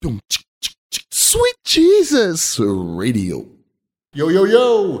Sweet Jesus Radio. Yo, yo,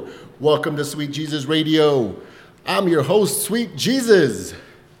 yo. Welcome to Sweet Jesus Radio. I'm your host, Sweet Jesus.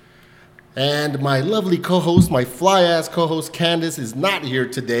 And my lovely co-host, my fly-ass co-host, Candace, is not here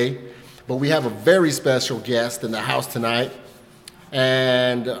today. But we have a very special guest in the house tonight.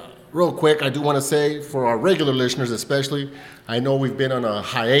 And real quick, I do want to say, for our regular listeners especially, I know we've been on a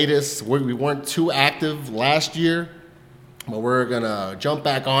hiatus. We weren't too active last year. But we're going to jump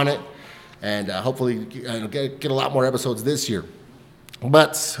back on it. And hopefully get a lot more episodes this year.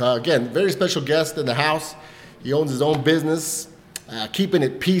 But again, very special guest in the house. He owns his own business, Keeping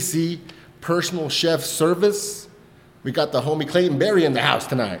It P.C, personal chef service. We got the homie Clayton Berry in the house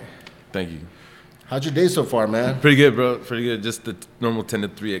tonight. Thank you. How's your day so far, man? Pretty good, bro. Pretty good. Just the normal 10 to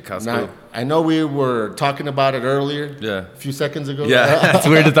 3 at Costco. Now, I know we were talking about it earlier. Yeah. A few seconds ago. Yeah. It's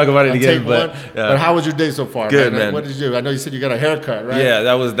weird to talk about it again, but yeah. But how was your day so far? Good, man. What did you do? I know you said you got a haircut, right? Yeah,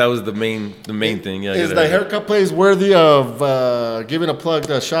 that was the main thing. Yeah. Is the haircut place worthy of giving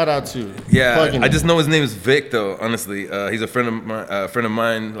a shout out to? Yeah. I just know his name is Vic, though. Honestly, he's a friend of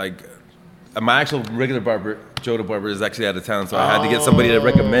mine. Like my actual regular barber, Joe the barber, is actually out of town, so I had to get somebody to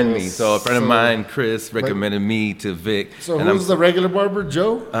recommend me. So a friend of mine, Chris, recommended me to Vic. So who's the regular barber,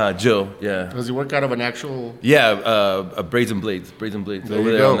 Joe? Joe, yeah. Does he work out of an actual? Yeah, Braids and Blades over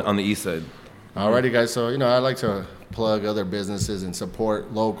there on the east side. Alrighty, guys. So I like to plug other businesses and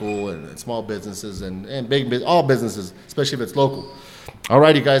support local and small businesses and big all businesses, especially if it's local.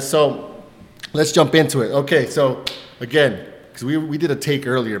 Alrighty, guys. So let's jump into it. Okay, so again. Because we did a take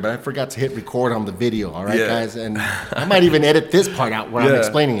earlier, but I forgot to hit record on the video, all right, guys? And I might even edit this part out where I'm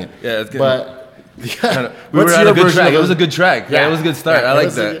explaining it. Yeah, it's good. But we were on a good track. It was a good track. Yeah, it was a good start. I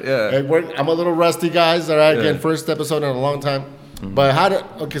like that. Yeah. I'm a little rusty, guys, all right? Again, first episode in a long time. Mm-hmm.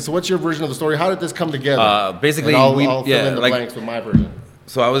 But so what's your version of the story? How did this come together? Basically, I'll fill in the blanks with my version.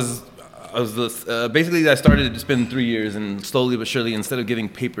 So basically I started, it's been 3 years, and slowly but surely, instead of giving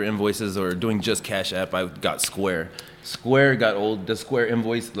paper invoices or doing just Cash App, I got Square. Square got old. The Square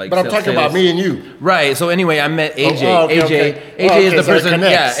invoice, but I'm talking about me and you, right? So anyway, I met AJ. AJ is the person.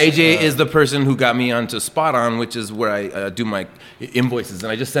 Yeah, AJ is the person who got me onto Spot On, which is where I do my invoices,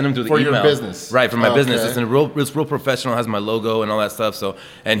 and I just send them through the email. For your business, right? For my business, it's real professional. Has my logo and all that stuff. So,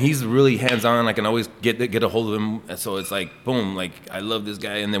 and he's really hands on. I can always get a hold of him. So it's like boom, like I love this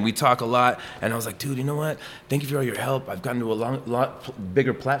guy, and then we talk a lot. And I was like, dude, you know what? Thank you for all your help. I've gotten to a lot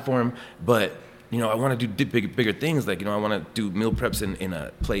bigger platform, but. I want to do bigger things. Like, I want to do meal preps in a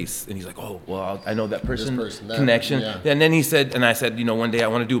place. And he's like, oh, well, I know that person connection. Yeah. And then I said, one day I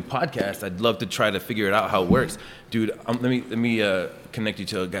want to do a podcast. I'd love to try to figure it out how it works. Dude, let me connect you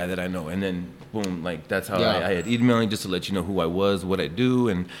to a guy that I know. And then, boom, like that's how I had emailing just to let you know who I was, what I do,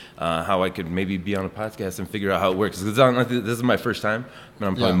 and how I could maybe be on a podcast and figure out how it works. Because this is my first time.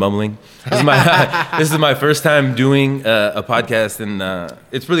 I'm probably mumbling. This is my first time doing a podcast, and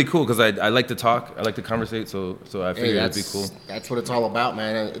it's really cool because I like to talk. I like to conversate, so I figured it'd be cool. That's what it's all about,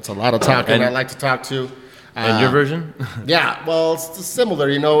 man. It's a lot of talking. And I like to talk too. And your version? Yeah, well, it's similar.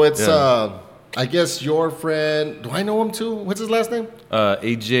 It's I guess your friend. Do I know him too? What's his last name?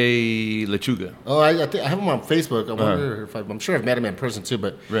 AJ Lechuga. Oh, I think I have him on Facebook. I wonder if I'm sure I've met him in person too,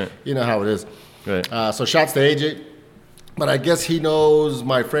 but you know how it is. Right. So shouts to AJ. But I guess he knows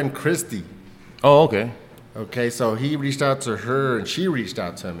my friend Christy. Oh, okay. Okay, so he reached out to her, and she reached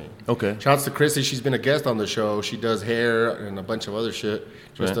out to me. Okay. Shouts to Christy. She's been a guest on the show. She does hair and a bunch of other shit.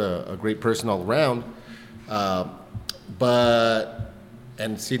 Just a great person all around.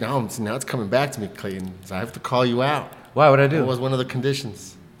 See, now it's coming back to me, Clayton. So I have to call you out. Why? What'd I do? What was one of the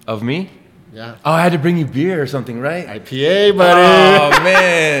conditions? Of me? Yeah. Oh, I had to bring you beer or something, right? IPA, buddy. Oh,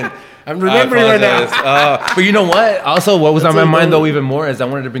 man. I'm remembering right now. But you know what? Also, what was on my mind, though, even more, is I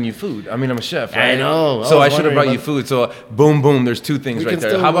wanted to bring you food. I mean, I'm a chef, right? I know. So I should have brought you food. So, boom, there's two things right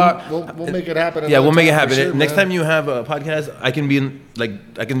there. How about... We'll make it happen. Yeah, we'll make it happen. Sure, next time you have a podcast, I can be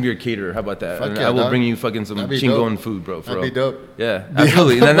your caterer. How about that? And I will bring you fucking some chingo and food, bro. That'd be dope. Yeah,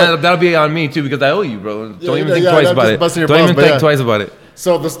 absolutely. And then that'll be on me, too, because I owe you, bro. Don't even think twice about it. Don't even think twice about it.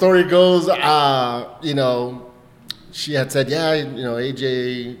 So the story goes, she had said,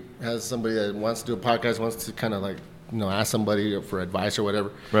 AJ has somebody that wants to do a podcast, wants to kind of ask somebody for advice or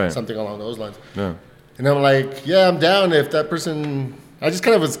whatever, something along those lines. Yeah. And I'm like, yeah, I'm down if that person. I just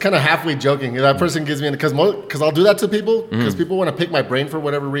was halfway joking. That person gives me because I'll do that to people because people want to pick my brain for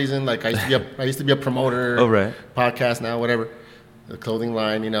whatever reason. Like I used to be a promoter. Oh, right. Podcast now, whatever, the clothing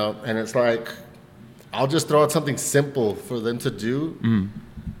line, and it's like I'll just throw out something simple for them to do,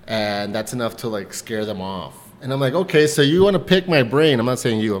 and that's enough to scare them off. And I'm like, okay, so you want to pick my brain. I'm not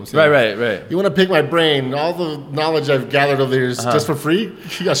saying you. I'm saying Right. You want to pick my brain. All the knowledge I've gathered over there is just for free.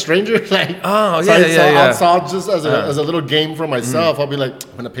 You a stranger? Like, yeah. So I'll just, as a little game for myself, I'll be like,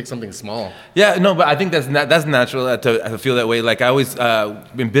 I'm going to pick something small. Yeah, no, but I think that's natural to feel that way. Like I always,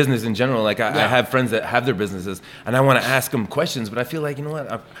 in business in general, like I have friends that have their businesses, and I want to ask them questions, but I feel like, you know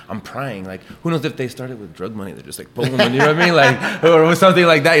what, I'm prying. Like, who knows if they started with drug money? They're just like, boom, and you know what I mean? Like, or something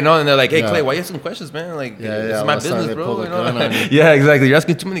like that, you know? And they're like, hey, Clay, why you asking questions, man? Like, this is my business, bro. You know? Yeah, exactly. You're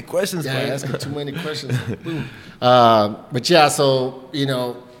asking too many questions, man. Yeah, asking too many questions. But yeah, so, you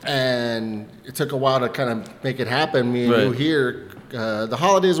know, and it took a while to kind of make it happen. Me and you here, the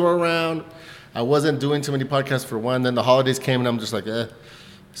holidays were around. I wasn't doing too many podcasts for one. Then the holidays came and I'm just like, eh.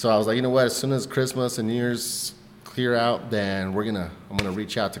 So I was like, you know what? As soon as Christmas and New Year's clear out, then I'm gonna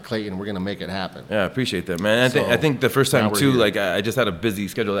reach out to Clayton. We're gonna make it happen. Yeah, I appreciate that, man. I think the first time too, like I just had a busy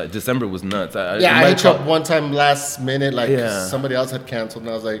schedule. That December was nuts. I hit you up one time last minute, like somebody else had canceled,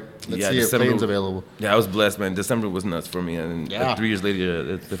 and I was like, let's see if Clayton's available. Yeah, I was blessed, man. December was nuts for me, and like 3 years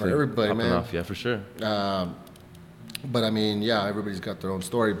later, it's for everybody, man. Off. Yeah, for sure. But I mean, yeah, everybody's got their own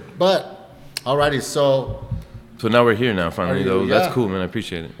story. But alrighty, so now we're here now, finally, though. Yeah. That's cool, man. I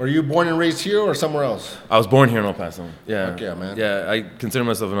appreciate it. Were you born and raised here or somewhere else? I was born here in El Paso. Yeah. Heck yeah, man. Yeah, I consider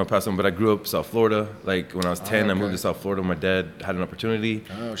myself an El Paso, but I grew up South Florida. Like, when I was 10, I moved to South Florida. My dad had an opportunity.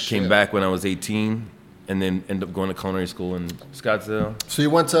 Oh, shit. Came back when I was 18, and then ended up going to culinary school in Scottsdale. So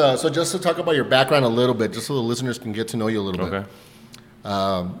you went to, so just to talk about your background a little bit, just so the listeners can get to know you a little bit.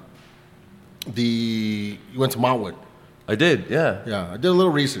 You went to Montwood. I did, yeah. Yeah, I did a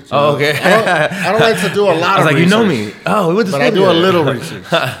little research. Oh, okay. I don't like to do a lot of research. I was like, you know me. Oh, we went to school. But I do a little research.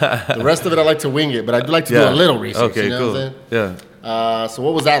 The rest of it, I like to wing it, but I do like to do a little research. Okay, you know cool. What I'm saying? Yeah. So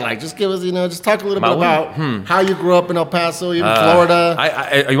what was that like? Just give us, just talk a little bit about how you grew up in El Paso, even Florida.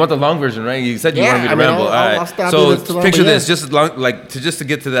 You want the long version, right? You said you wanted me to ramble. I'll stop so you picture this, just to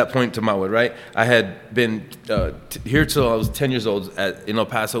get to that point to Montwood, right? I had been here till I was 10 years old in El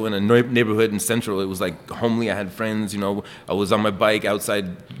Paso in a neighborhood in Central. It was like homely. I had friends. I was on my bike outside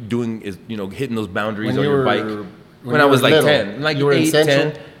hitting those boundaries on your bike. When I was like 10, like you were 8, in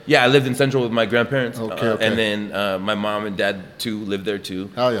Central? 10. Yeah, I lived in Central with my grandparents. Okay. And then my mom and dad, too, lived there,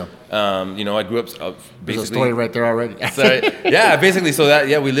 too. Oh, yeah. I grew up basically... There's a story right there already. Yeah, basically,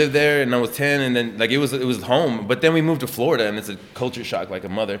 we lived there, and I was 10, and then, like, it was home. But then we moved to Florida, and it's a culture shock like a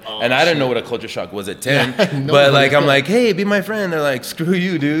mother. And I didn't know what a culture shock was at 10. Yeah, but, like, I'm like, hey, be my friend. They're like, screw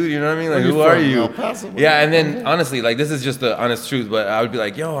you, dude. You know what I mean? Like, who are you? Yeah, and then, honestly, like, this is just the honest truth, but I would be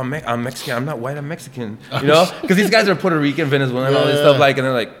like, yo, I'm Mexican. I'm not white, I'm Mexican. You know? Because these guys are Puerto Rican, Venezuelan, and all this stuff, like, and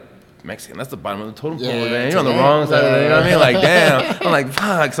they're like, Mexican, that's the bottom of the totem pole, man. You're on the wrong side of it, you know what I mean? Like, damn. I'm like,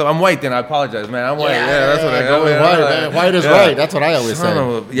 fuck. So I'm white then. I apologize, man. I'm white. Yeah, that's what I am. White, man. White is right. That's what I always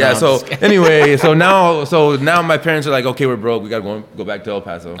say. Yeah, so anyway, so now my parents are like, okay, we're broke. We got to go back to El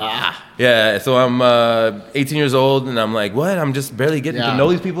Paso. Yeah, so I'm 18 years old, and I'm like, what? I'm just barely getting to know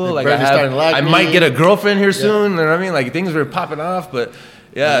these people. Like, I might get a girlfriend here soon. You know what I mean? Like, things were popping off, but...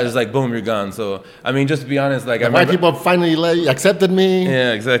 Yeah, it's like, boom, you're gone. So, I mean, just to be honest, like... White people finally accepted me.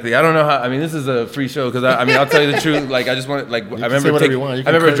 Yeah, exactly. I don't know how... I mean, this is a free show, because, I'll tell you the truth. Like, I just want to... Like, I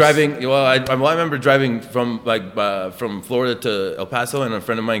remember driving... Well, I remember driving from Florida to El Paso, and a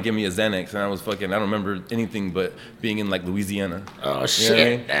friend of mine gave me a Xanax, and I was fucking... I don't remember anything but being in, like, Louisiana. Oh, shit. You know what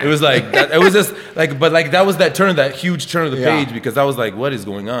I mean? It was like... It was just, like... But, like, that was that huge turn of the page, because I was like, what is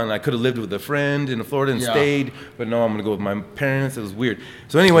going on? I could have lived with a friend in Florida and stayed, but no, I'm going to go with my parents. It was weird.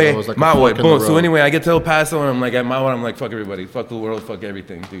 So anyway, like Montwood, boom. So anyway, I get to El Paso, and I'm like, at Montwood, I'm like, fuck everybody. Fuck the world. Fuck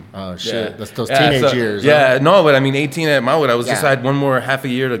everything, dude. Oh, shit. That's those teenage years. Yeah, no, but I mean, 18 at Montwood, I had one more half a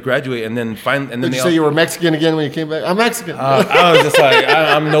year to graduate, and then Did you say you were Mexican again when you came back? I'm Mexican. I was just like,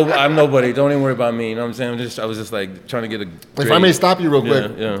 I'm nobody. Don't even worry about me. You know what I'm saying? I was just like trying to get a grade. If I may stop you real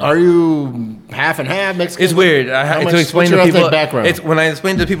quick, are you half and half Mexican? It's weird. I have to explain to people. Background? When I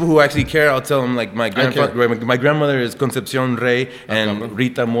explain to people who actually care, I'll tell them, like, my grandmother is Concepcion Rey and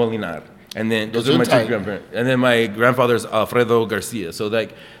Rita Molinar. And then those are my two grandparents. And then my grandfather is Alfredo Garcia. So,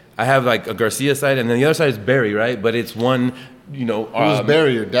 like, I have, like, a Garcia side, and then the other side is Barry, right? But it's one, Who's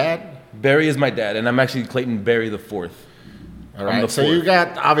Barry, your dad? Barry is my dad, and I'm actually Clayton Barry the Fourth. All right. So you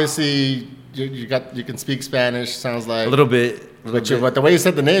got, obviously, you can speak Spanish, sounds like. A little bit. But the way you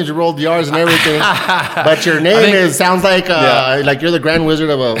said the names, you rolled the R's and everything. But your name sounds like like you're the Grand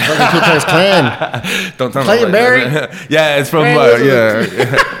Wizard of a fucking Ku Klux Klan. Don't tell me. Clayton Barry? Yeah, it's from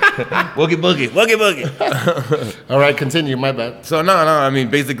Woogie Boogie. All right, continue. My bad. So no. I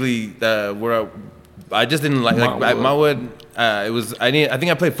mean, basically, I just didn't like Montwood. it was. I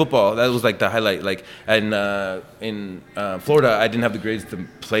think I played football. That was like the highlight. Like, and in Florida, I didn't have the grades to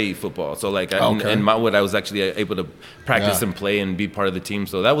play football. So like, in Mountwood, I was actually able to practice and play and be part of the team.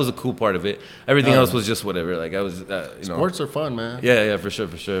 So that was a cool part of it. Everything else was just whatever. Like I was, sports are fun, man. Yeah, for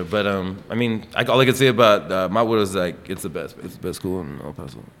sure. But I mean, all I could say about Mountwood was like it's the best. It's the best school in El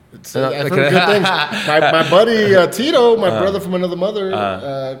Paso. I've heard good things. My buddy Tito, my brother from another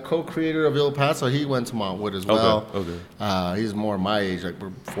mother, co-creator of El Paso, he went to Mountwood as well. Okay. He's more my age, like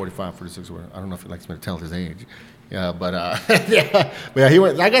we're 45, 46. I don't know if he likes me to tell his age. Yeah, but he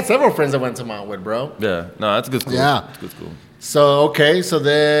went. I got several friends that went to Mountwood, bro. Yeah, no, that's a good school. Yeah, it's a good school. So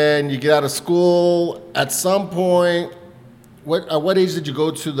then you get out of school. At some point, what age did you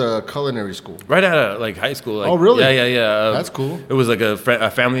go to the culinary school? Right out of like high school. Like, oh, really? Yeah. That's cool. It was like a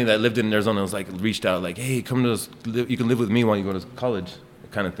family that lived in Arizona. Was like reached out, like, hey, come to us. You can live with me while you go to college,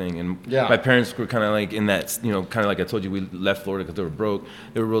 kind of thing. And my parents were kind of like in that, kind of like I told you, we left Florida because they were broke.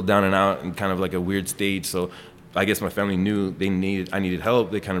 They were real down and out and kind of like a weird stage. So I guess my family knew I needed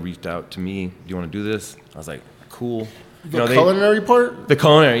help. They kind of reached out to me. Do you want to do this? I was like, cool. The culinary part? The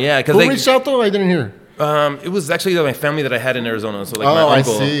culinary, yeah. Who reached out though? I didn't hear. It was actually my family that I had in Arizona. So like my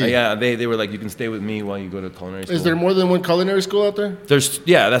uncle. I see. Yeah, they were like, you can stay with me while you go to culinary school. Is there more than one culinary school out there? That's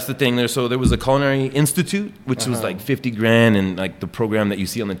the thing. There was a culinary institute, which was like $50,000 and like the program that you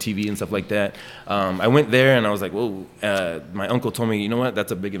see on the TV and stuff like that. I went there and I was like, whoa. My uncle told me, you know what?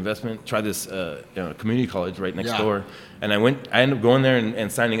 That's a big investment. Try this community college right next door. And I ended up going there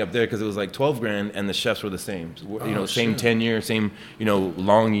and signing up there because it was like $12,000 and the chefs were the same. Same tenure, same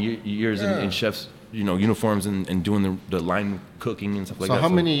long years in chefs. Uniforms and doing the line cooking and stuff like that. So how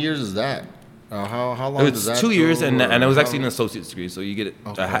many years is that? How long does that? It's 2 years, and it was actually an associate's degree. So you get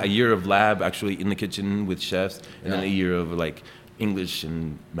a year of lab actually in the kitchen with chefs, and then a year of like English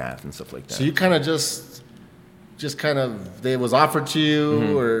and math and stuff like that. So you kind of it was offered to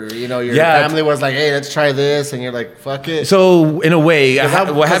you, or your family was like, "Hey, let's try this," and you're like, "Fuck it." So in a way, what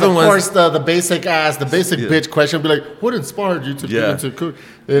happened was, of course, the basic bitch question would be like, "What inspired you to get into cook?"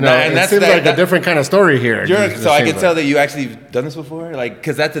 And it seems like a different kind of story here. So I can tell that you actually done this before, like,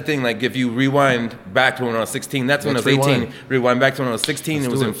 because that's the thing. Like, if you rewind back to when I was 16, that's when I was 18. Rewind back to when I was 16, it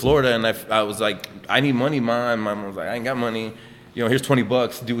was in Florida, and I was like, "I need money, Mom." Mom was like, "I ain't got money. Here's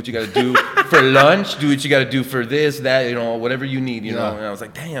 $20. Do what you got to do for lunch. Do what you got to do for this, that, whatever you need, And I was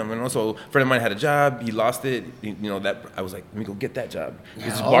like, damn. And also, a friend of mine had a job. He lost it. That I was like, let me go get that job.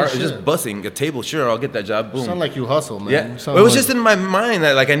 It's just bussing a table. Sure, I'll get that job. Boom. You sound like you hustle, man. Yeah. It was just in my mind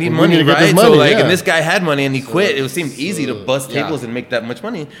that like I need money, right? So like, and this guy had money and he quit. It seemed easy to bust tables and make that much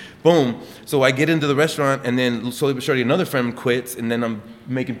money. Boom. So I get into the restaurant, and then slowly but surely another friend quits, and then I'm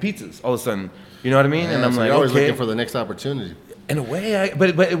making pizzas all of a sudden. You know what I mean? And I'm like, you're always looking for the next opportunity. In a way, but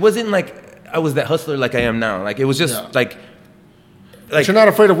it wasn't like I was that hustler like I am now. Like it was just like but you're not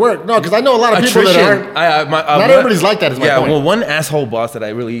afraid of work. No, because I know a lot of people that aren't. Not everybody's like that. Is my point. Well, one asshole boss that I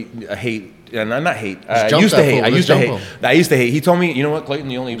really hate. And not hate. I used to hate. He told me, you know what, Clayton,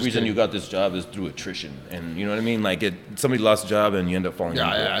 the only reason you got this job is through attrition. And you know what I mean? Like somebody lost a job and you end up falling into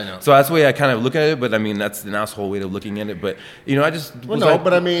it. I know. So that's the way I kind of look at it. But I mean, that's an asshole way of looking at it. But I just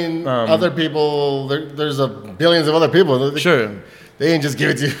but I mean, other people. There's billions of other people. Sure. They ain't just give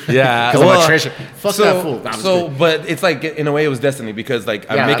it to you. Yeah. Because of attrition. Fuck that fool. But it's like, in a way, it was destiny because, like,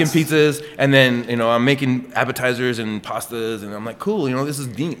 I'm making pizzas and then, I'm making appetizers and pastas and I'm like, cool, this is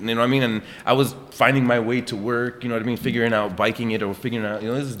neat. You know what I mean? And I was finding my way to work, you know what I mean? Figuring out biking it or figuring out,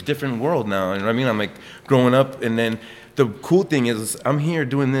 this is a different world now. You know what I mean? I'm like growing up. And then the cool thing is I'm here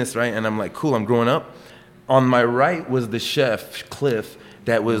doing this, right? And I'm like, cool, I'm growing up. On my right was the chef, Cliff,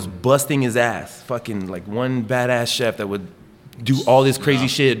 that was busting his ass. Fucking, like, one badass chef that would do all this crazy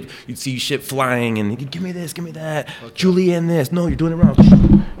shit. You'd see shit flying and he'd give me this, give me that. Okay. Julienne this. No, you're doing it wrong.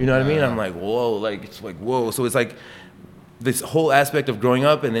 You know what I mean? I'm like, whoa. Like, it's like, whoa. So it's like this whole aspect of growing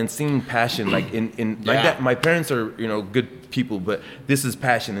up and then seeing passion. Like, in like that. My parents are, good people, but this is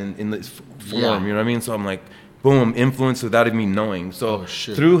passion in this form. You know what I mean? So I'm like, boom, influence without even me knowing. So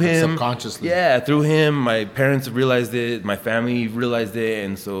through him, subconsciously. Yeah, through him, my parents realized it, my family realized it,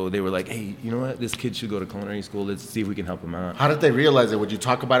 and so they were like, hey, you know what? This kid should go to culinary school. Let's see if we can help him out. How did they realize it? Would you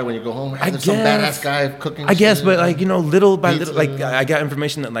talk about it when you go home? There's some badass guy cooking I guess, but like, little by little, like I got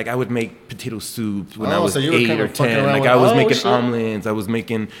information that like I would make potato soup when I was 8 or 10. Like I was making omelets, I was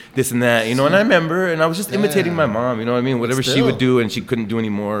making this and that, and I remember, and I was just imitating my mom, you know what I mean? Whatever she would do and she couldn't do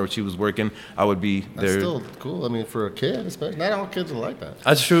anymore or she was working, I would be there. That's still cool. I mean, for a kid, especially, not all kids are like that.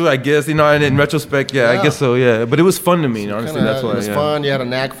 That's true, I guess. And in retrospect, I guess so, yeah. But it was fun to me, honestly. That's why. It was fun. You had a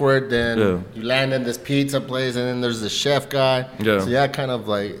knack for it. Then you land in this pizza place, and then there's the chef guy. Yeah. So kind of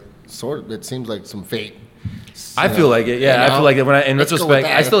like it seems like some fate. I feel like it. Yeah, I feel like it. When in retrospect,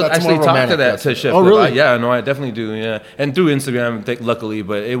 I still actually talk to that to Chef. Oh, really? Yeah, no, I definitely do. Yeah, and through Instagram, luckily,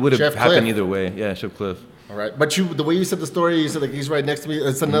 but it would have happened either way. Yeah, Chef Cliff. All right, but the way you said the story, you said like he's right next to me.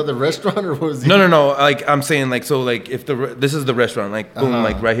 It's another restaurant, or what was he? No. Like I'm saying, like so, like if this is the restaurant, like boom,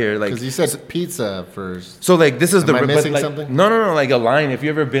 like right here, like because you said pizza first. So like this is Am I missing something? No. Like a line. If you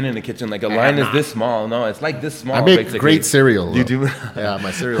ever been in the kitchen, like a line is this small. No, it's like this small. I make great cereal. You do? Yeah,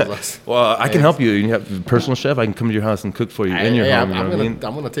 my cereal's. Well, I can help you. You have a personal chef. I can come to your house and cook for you in your home. I'm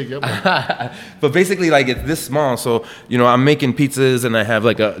gonna take you up. But basically, like it's this small. So I'm making pizzas, and I have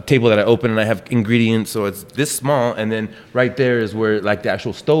like a table that I open, and I have ingredients. So it's this small. And then right there is where like the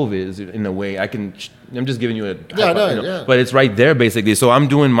actual stove is in a way. I'm just giving you a but it's right there basically. So I'm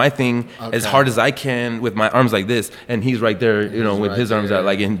doing my thing as hard as I can with my arms like this, and he's right there, with his arms out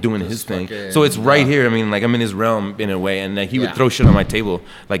like and doing his thing. So it's right here. I mean, like I'm in his realm in a way, and he would throw shit on my table.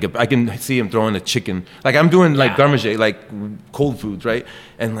 Like I can see him throwing a chicken. Like I'm doing like gourmet, like cold foods, right?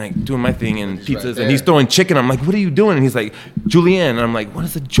 And like doing my thing and pizzas, right, and he's throwing chicken. I'm like, what are you doing? And he's like, julienne. And I'm like, what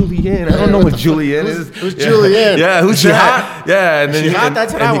is a julienne? I don't know what julienne is. Who's julienne? Yeah, who's that? Hot? Yeah, and then she hot?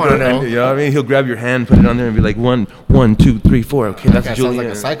 That's what I want to know. You know what I mean? He'll grab your hand, put it on there, and be like, 1, 2, 3, 4. Okay, that's julienne. Sounds like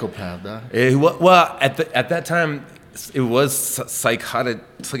a psychopath, though. Well, at that time, it was psychotic.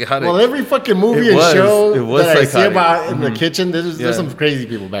 Well, every fucking movie and show that I see about in the kitchen, there's some crazy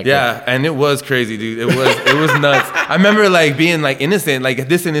people back there. Yeah, and it was crazy, dude. It was nuts. I remember like being like innocent, like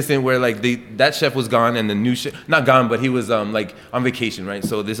this innocent, where like that chef was gone and the new chef, not gone, but he was like on vacation, right?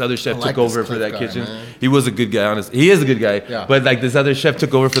 So this other chef took over for that kitchen. Man. He was a good guy, honestly. He is a good guy. Yeah. But like this other chef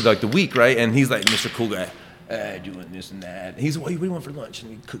took over for like the week, right? And he's like Mr. Cool Guy. Doing this and that. He's what do you want for lunch?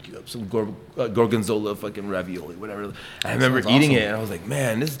 And he cook you up some gorgonzola, fucking ravioli, whatever. And I remember eating it, and I was like,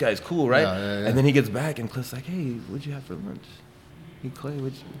 man, this guy's cool, right? Yeah. And then he gets back, and Cliff's like, hey, what'd you have for lunch? Hey, Clay,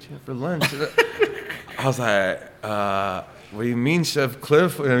 what'd you have for lunch? I was like, what do you mean, Chef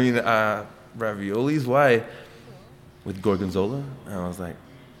Cliff? I mean, raviolis? Why? With gorgonzola? And I was like,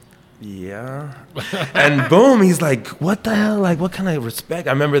 yeah. And boom, he's like, what the hell? Like, what kind of respect?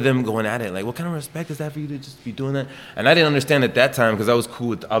 I remember them going at it. Like, what kind of respect is that for you to just be doing that? And I didn't understand at that time because I was cool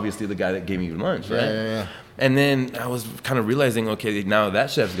with, obviously, the guy that gave me your lunch, right? Yeah. And then I was kind of realizing, okay, now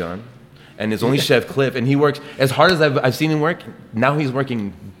that chef's gone. And it's only Chef Cliff. And he works, as hard as I've seen him work, now he's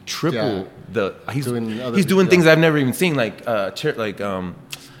working triple he's doing things I've never even seen, like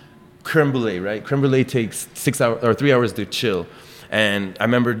creme brulee, right? Creme brulee takes 6 hours or 3 hours to chill. And I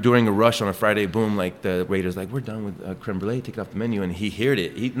remember during a rush on a Friday, boom, like the waiter's like, we're done with creme brulee, take it off the menu. And he heard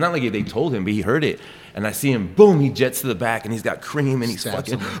it. Not like they told him, but he heard it. And I see him, boom, he jets to the back and he's got cream and he's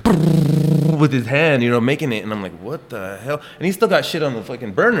fucking with his hand, making it. And I'm like, what the hell? And he's still got shit on the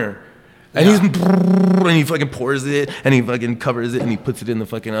fucking burner. And he fucking pours it and he fucking covers it and he puts it in the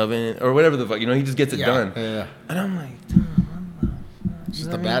fucking oven or whatever the fuck, he just gets it done. Yeah. And I'm like, he's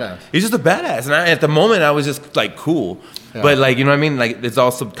just a badass. He's just a badass. And at the moment, I was just like, cool. Yeah. But like, you know what I mean? Like, it's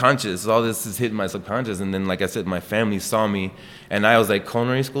all subconscious. All this is hitting my subconscious. And then, like I said, my family saw me. And I was like,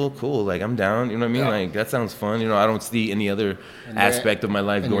 culinary school? Cool. Like, I'm down. You know what I mean? Yeah. Like, that sounds fun. I don't see any other aspect of my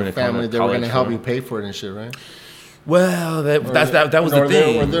life going to family. They were going to help you pay for it and shit, right? Well, that was the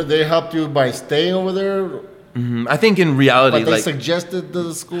thing. They helped you by staying over there? Mm-hmm. I think in reality, but they suggested to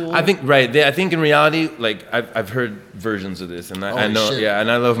the school. I think I think in reality, like I've heard versions of this, and I know, shit. And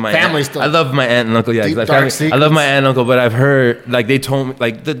I love my family stuff. I love my aunt and uncle. Yeah, I love my aunt and uncle, but I've heard like they told me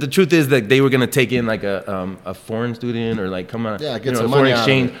like the truth is that they were gonna take in like a foreign student or like come on, get some foreign money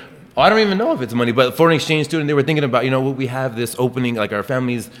exchange. I don't even know if it's money, but foreign exchange student, they were thinking about, we have this opening, like our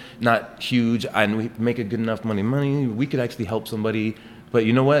family's not huge, and we make a good enough money. We could actually help somebody. But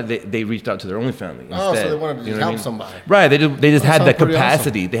you know what? They reached out to their own family instead. Oh, so they wanted to help somebody. Right. They just had that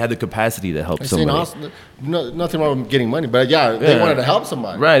capacity. Awesome. They had the capacity to help somebody. Awesome. Nothing wrong with getting money, but they wanted to help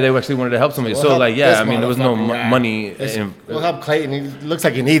somebody. Right. They actually wanted to help somebody. So there was no money. We'll help Clayton. He looks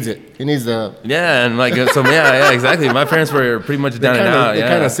like he needs it. He needs the... Yeah, and like, exactly. My parents were pretty much down and out. They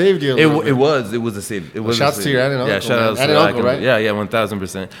kind of saved you a little bit. It was a save. Shouts to your aunt and uncle. Yeah, shout out to your uncle, right? Yeah,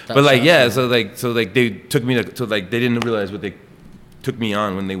 1,000%. But like, so they took me to, like, they didn't realize what they took me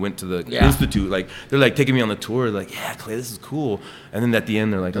on when they went to the institute. Like, they're like taking me on the tour, like, yeah, Clay, this is cool. And then at the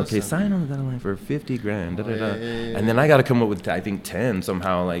end they're like, okay, sign on the dotted line for $50,000. And then I got to come up with, I think, 10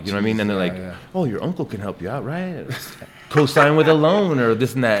 somehow, like, you know what I mean? And they're like, oh, your uncle can help you out, right? Co-sign with a loan or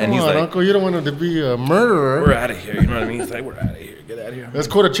this and that. And he's like, uncle, you don't want him to be a murderer. We're out of here. You know what I mean? He's like, we're out of here. Get out of here. It's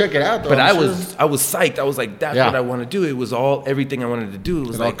cool to check it out, though. But I was psyched. I was like, that's what I want to do. It was everything I wanted to do. It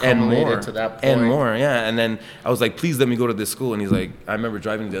was like, and more. To that point. And more, yeah. And then I was like, please let me go to this school. And he's like, I remember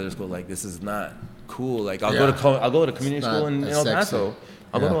driving to the other school, like, this is not cool. Like, I'll go to community school in El Paso.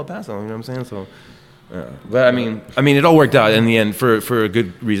 I'll go to El Paso, you know what I'm saying? So Yeah. But I mean, it all worked out in the end for a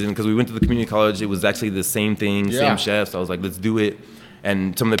good reason because we went to the community college. It was actually the same thing, same chefs. I was like, let's do it.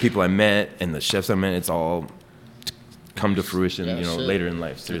 And some of the people I met and the chefs I met, it's all come to fruition, later in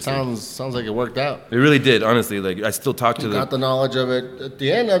life. Seriously, it sounds like it worked out. It really did, honestly. Like I still talk to them. Got the knowledge of it at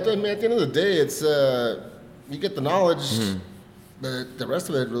the end. At the end of the day, it's you get the knowledge. But the rest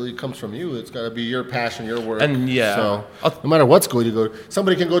of it really comes from you. It's got to be your passion, your work. And so no matter what school you go to,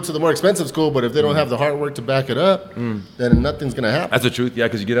 somebody can go to the more expensive school, but if they don't have the hard work to back it up, then nothing's gonna happen. That's the truth. Yeah,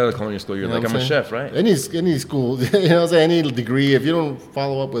 because you get out of culinary school, you're like, I'm a chef, right? Any school, any degree, if you don't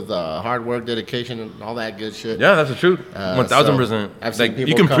follow up with hard work, dedication, and all that good shit. Yeah, that's the truth. 1,000%. I've seen people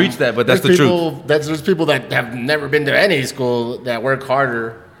you can preach that, but that's the truth. There's people that have never been to any school that work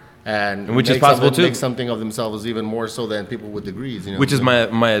harder. And which is possible too. Make something of themselves even more so than people with degrees. Which is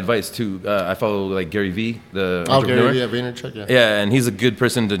my advice too. I follow like Gary Vee, the entrepreneur. Gary Vee, Vaynerchuk, yeah, and he's a good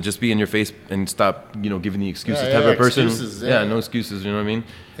person to just be in your face and stop, giving the excuses type of person. Excuses, no excuses. You know what I mean?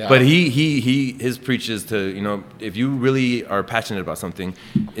 Yeah. But his preach is to if you really are passionate about something,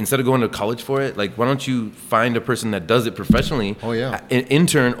 instead of going to college for it, like why don't you find a person that does it professionally? Oh yeah, an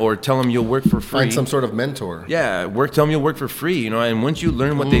intern or tell them you'll work for free. Find some sort of mentor. Yeah, tell them you'll work for free. And once you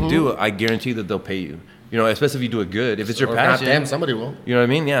learn what they do, I guarantee that they'll pay you. Especially if you do it good. If it's your passion. Damn, somebody will. You know what I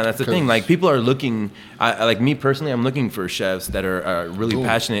mean? Yeah, that's the thing. Like, people are looking, like me personally, I'm looking for chefs that are really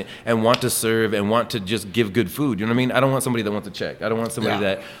passionate and want to serve and want to just give good food. You know what I mean? I don't want somebody that wants to check. I don't want somebody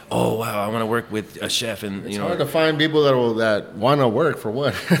that, oh, wow, I want to work with a chef. And it's hard to find people that want to work, for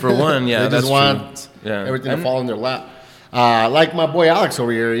one. For one, yeah, they just want everything to fall in their lap. Like my boy Alex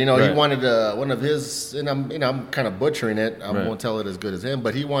over here, he wanted one of his, and I'm kind of butchering it. I won't tell it as good as him,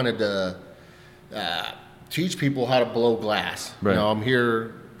 but he wanted to teach people how to blow glass. Right. I'm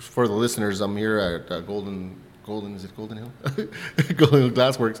here for the listeners. I'm here at Golden is it Golden Hill? Golden Hill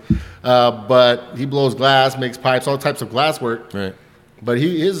Glassworks. But he blows glass, makes pipes, all types of glass work. Right. But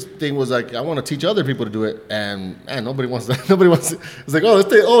his thing was like, I want to teach other people to do it, and nobody wants that. Nobody wants. It's like,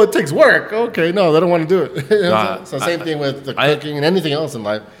 it takes work. Okay, no, they don't want to do it. So same thing with the cooking and anything else in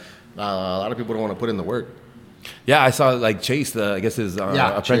life. A lot of people don't want to put in the work. Yeah, I saw like Chase, I guess his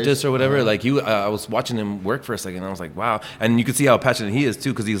apprentice Chase, or whatever. Like I was watching him work for a second. And I was like, wow. And you could see how passionate he is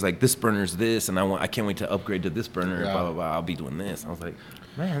too, because he's like, this burner's this, and I can't wait to upgrade to this burner. Blah blah blah. I'll be doing this. I was like,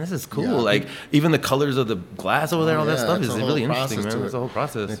 man, this is cool. Like even the colors of the glass over there, all that stuff is really interesting, man. It's a whole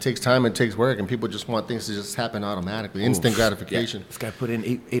process. And it takes time, it takes work, and people just want things to just happen automatically, instant gratification. Yeah. This guy put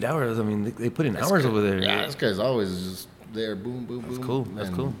in eight hours. I mean, they put in hours over there. Yeah, this guy's always just there. Boom, boom, boom. That's cool. That's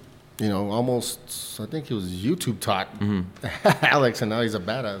cool. Almost, I think he was YouTube taught Alex, and now he's a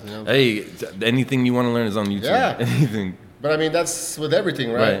badass. Hey, anything you want to learn is on YouTube. Yeah. Anything. But I mean, that's with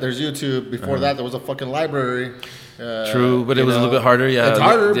everything, right? There's YouTube. Before that, there was a fucking library. True, but it was a little bit harder. Yeah, it's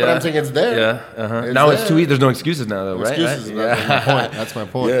harder, but I'm saying it's there. Yeah. Now it's too easy. There's no excuses now, though, right? Excuses. Yeah. That's my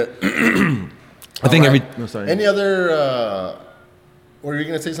point. Yeah. I think sorry. Any other? Were you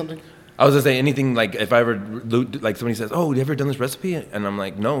gonna say something? I was gonna say anything like if I ever like somebody says, "Oh, have you ever done this recipe?" and I'm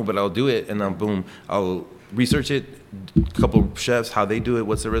like, "No," but I'll do it, and then boom, I'll research it. A couple chefs, how they do it,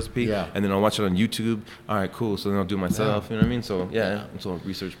 what's the recipe, and then I'll watch it on YouTube. All right, cool. So then I'll do it myself. You know what I mean? So it's a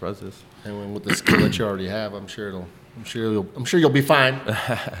research process. And with the skill that you already have, I'm sure you'll be fine.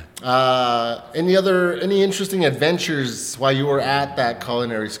 Any interesting adventures while you were at that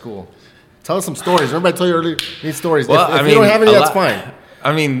culinary school? Tell us some stories. Remember I told you earlier, need stories. Well, if you don't have any, that's fine.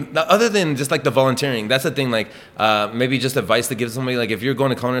 I mean, other than just like the volunteering, that's the thing. Like, maybe just advice to give somebody. Like, if you're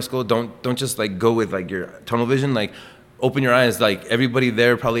going to culinary school, don't just like go with like your tunnel vision. Like, open your eyes. Like, everybody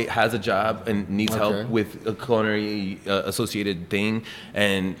there probably has a job and needs help with a culinary associated thing.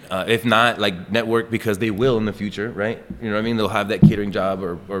 And if not, like network, because they will in the future, right? You know what I mean? They'll have that catering job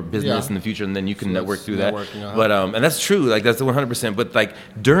or business in the future, and then you can network through that. But and that's true. Like, that's the 100%. But like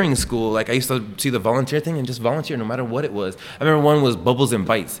during school, like I used to see the volunteer thing and just volunteer no matter what it was. I remember one was Bubbles and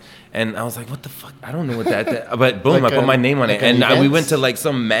Bites. And I was like, what the fuck? I don't know what that but boom, I put my name on it. And we went to like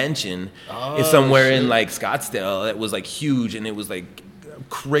some mansion somewhere in like Scottsdale that was like huge, and it was like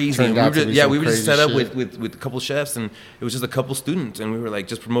crazy. And we were just set up with a couple chefs, and it was just a couple students, and we were like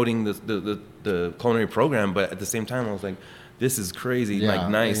just promoting the culinary program. But at the same time, I was like, this is crazy, like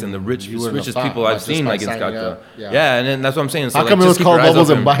nice, and the richest people I've seen like in Scottsdale. Yeah, and then that's what I'm saying. So, how come it was called Bubbles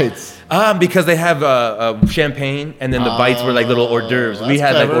and Bites? Because they have champagne, and then the bites were like little hors d'oeuvres. We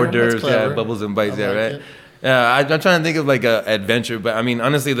had like hors d'oeuvres, Bubbles and Bites, right? Yeah, I'm trying to think of like an adventure, but I mean,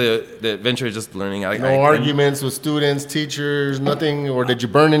 honestly, the adventure is just learning. No arguments with students, teachers, nothing, or did you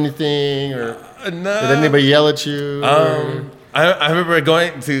burn anything, or no. Did anybody yell at you? I remember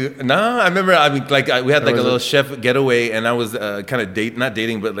going to we had like a little chef getaway, and I was kind of not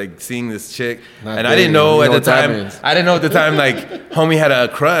dating, but like seeing this chick, Not and dating. I didn't know at the time. means. I didn't know at the time like homie had a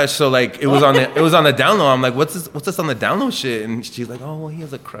crush, so like it was on the down low. I'm like, what's this on the down low shit? And she's like, oh well, he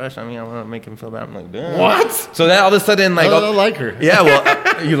has a crush. I mean, I want to make him feel bad. I'm like, damn. What? So then all of a sudden like I don't like her. Yeah,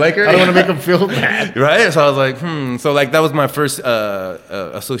 well, you like her? I don't want to make him feel bad. Right? So I was like, So like that was my first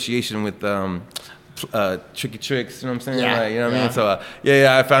association with tricky tricks, you know what I'm saying? Yeah, Like, you know what I mean? So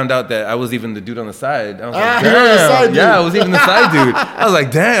I found out that I was even the dude on the side. I was like, you were the side damn. dude. Yeah, I was even the side dude. I was like,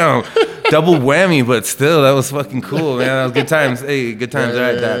 damn, double whammy, but still, that was fucking cool, man. That was good times. Hey, good times, all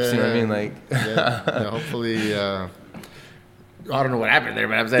right, Daps. You know what I mean? Like, hopefully, I don't know what happened there,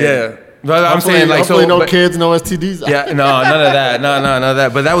 but I'm saying, yeah. But I'm saying like hopefully no kids, no STDs. Yeah, no, none of that. No, none of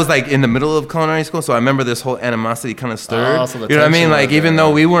that. But that was like in the middle of culinary school, so I remember this whole animosity kind of stirred. So you know what I mean? Like there, even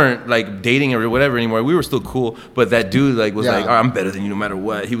though we weren't like dating or whatever anymore, we were still cool. But that dude like was like, oh, I'm better than you no matter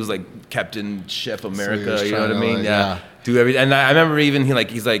what. He was like Captain Chef America. So you know what I mean? like, Yeah. Do everything. And I remember even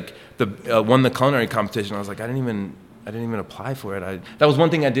he's like won the culinary competition. I was like, I didn't even apply for it. That was one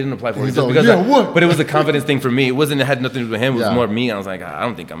thing I didn't apply for. But it was a confidence thing for me. It had nothing to do with him. It was more me. I was like, I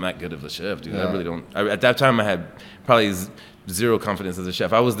don't think I'm that good of a chef, dude. I really don't. At that time, I had probably zero confidence as a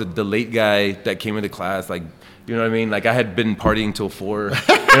chef. I was the late guy that came into class, like, you know what I mean? Like, I had been partying till 4. You know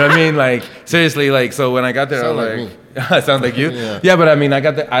what I mean? Like, seriously, like, so when I got there, I was like, sounds like you? Yeah, but I mean, I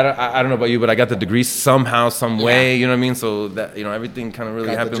got I don't know about you, but I got the degree somehow, some way, you know what I mean? So that, everything kind of really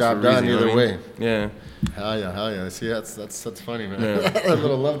happened for a reason. Got the job done either way. Yeah. Hell yeah. See, that's funny, man. Yeah. That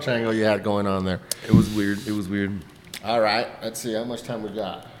little love triangle you had going on there. It was weird. All right. Let's see how much time we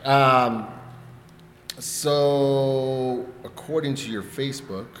got. So, according to your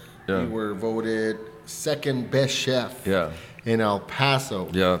Facebook, you were voted second best chef in El Paso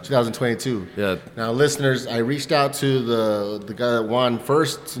 2022. Yeah. Now, listeners, I reached out to the guy that won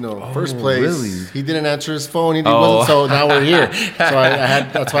first place. Really? He didn't answer his phone. He wasn't, so now we're here. So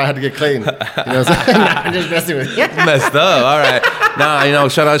that's why I had to get Clayton. You know what I'm saying? I'm just messing with you. Messed up. All right. Nah,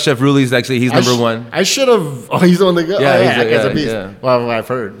 shout out Chef Ruli's. Actually, he's number one. I should have. Oh, he's on the go. Yeah, he's a beast. Yeah. Well, I've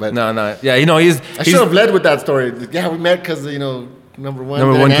heard, but no. Yeah, he's. I should have led with that story. Yeah, we met because number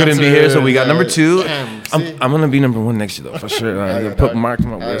one couldn't be here, so we got number 2. Damn, I'm gonna be number 1 next year though, for sure. Put mark on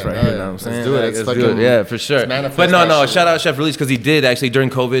my words right here. Know what I'm saying? Let's do it. Yeah, for sure. But no. Shout out Chef Ruli's because he did actually during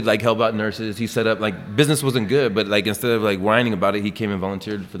COVID like help out nurses. He set up like business wasn't good, but like instead of like whining about it, he came and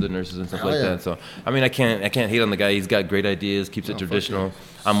volunteered for the nurses and stuff that. So I mean, I can't hate on the guy. He's got great ideas, keeps it traditional.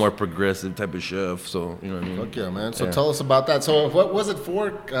 I'm more progressive type of chef, so you know what I mean. Fuck yeah, man. So tell us about that. So what was it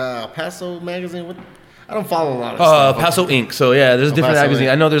for? Paso magazine? What? I don't follow a lot of stuff. Paso Inc. So yeah, there's different magazines.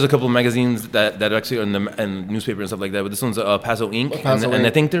 I know there's a couple of magazines that actually are in the newspaper and stuff like that, but this one's Paso Inc. And I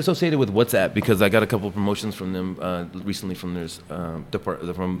think they're associated with WhatsApp because I got a couple of promotions from them recently from their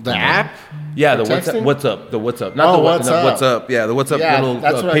from the app. Yeah, the WhatsApp. The WhatsApp. Not the WhatsApp. Yeah, the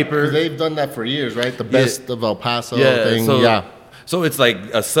WhatsApp little paper. They've done that for years, right? The best of El Paso thing. So it's like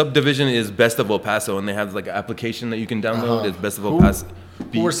a subdivision is Best of El Paso, and they have like an application that you can download. It's Best of El Paso.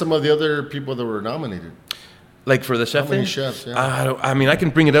 Who were some of the other people that were nominated? Like for the chef thing? How many chefs? Yeah. I mean, I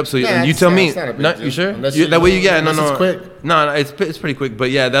can bring it up so you tell me. You sure? That way you get it's quick. No, it's pretty quick. But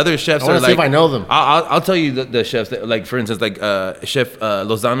yeah, the other chefs are like. See if I know them. I'll tell you the chefs that, like for instance, like Chef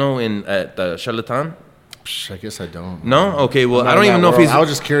Lozano at the Charlatan. I guess I don't. No? Okay, well, I don't even know if he's... I was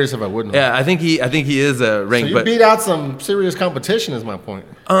just curious if I would know. Yeah, I think he is ranked. So you beat out some serious competition is my point.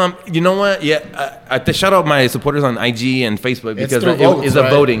 You know what? Yeah, I shout out my supporters on IG and Facebook because it's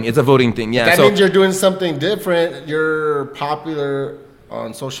a voting thing. Yeah, that means you're doing something different. You're popular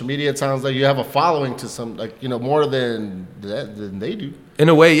on social media. It sounds like you have a following to some, more than they do. In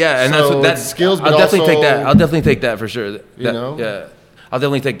a way, yeah. And so that's skills, but I'll definitely take that for sure. Yeah. I'll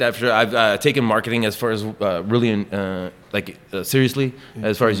definitely take that for sure. I've taken marketing as far as really seriously,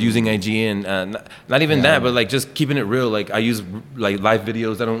 as far as using IG and not even that, but like just keeping it real. Like I use like live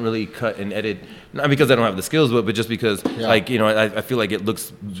videos. I don't really cut and edit, not because I don't have the skills, but just because I feel like it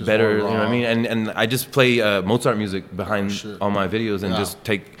looks just better. You know what I mean? And I just play Mozart music behind all my videos and just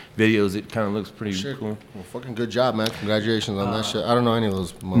take videos. It kind of looks pretty cool. Well, fucking good job, man. Congratulations on that shit. I don't know any of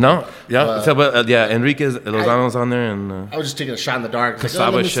those. No, yeah. Enriquez Lozano's on there, and I was just taking a shot in the dark.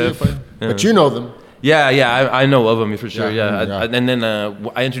 Casaba chef, but you know them. Yeah, I know of them for sure. Yeah. And then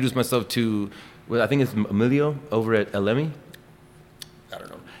I introduced myself to, I think it's Emilio over at Elemi. I don't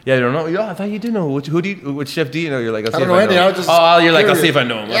know. Yeah, you don't know? Yeah, I thought you did know. Which chef do you know? You're like, I don't know anything. I'll see if I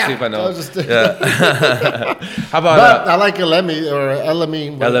know him. I'll see if I know him. How about? But I like Elemi or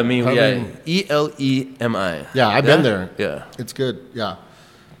Elemi. Elemi, yeah. Elemi. Yeah, I've been there. Yeah, it's good. Yeah.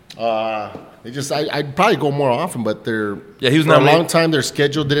 I'd probably go more often, but he was for a long time. Their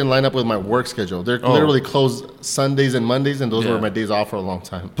schedule didn't line up with my work schedule. They're literally closed Sundays and Mondays, and those were my days off for a long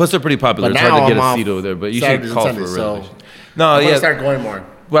time. Plus, they're pretty popular. But it's hard to get a seat over there, but you should call for a reservation. No, I'm gonna start going more.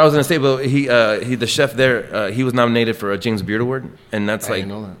 What I was gonna say, but he the chef there, he was nominated for a James Beard Award, and that's I didn't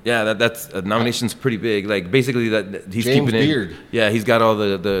know that. yeah, that's nomination's pretty big. Like basically that he's James keeping Beard. it. Yeah, he's got all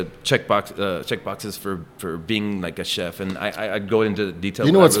the check boxes for being like a chef, and I'd go into detail.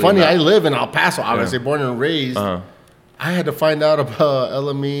 You know what's funny? I live in El Paso, obviously born and raised. Uh-huh. I had to find out about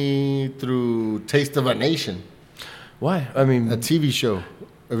LME through Taste of a Nation. Why? I mean, a TV show.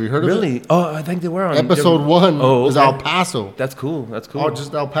 Have you heard of it? Really? Oh, I think they were on episode 1. Was okay. El Paso. That's cool. Oh,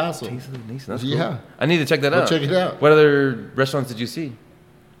 just El Paso. Taste of the Nation. That's yeah. Cool. I need to check that out. Check it out. What other restaurants did you see?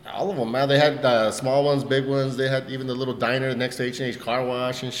 All of them, man. They had small ones, big ones. They had even the little diner next to H&H Car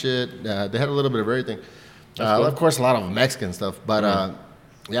Wash and shit. They had a little bit of everything. Cool. Of course, a lot of Mexican stuff. But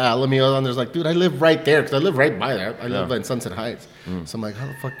yeah, let me on. There's like, dude, I live right there because I live right by there. I live in Sunset Heights. So I'm like, how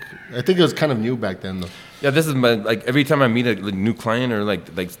the fuck? I think it was kind of new back then, though. Yeah, this is my, like, every time I meet a new client or like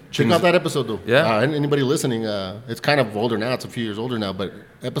check out that episode though. Yeah. Anybody listening, it's kind of older now. It's a few years older now, but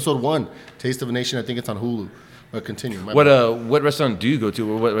episode 1, Taste of a Nation. I think it's on Hulu. But continue. What restaurant do you go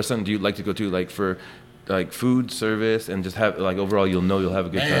to, or what restaurant do you like to go to, like for like food service and just have like overall you'll have a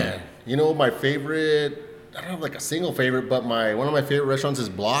good time? You know my favorite. I don't have like a single favorite, but one of my favorite restaurants is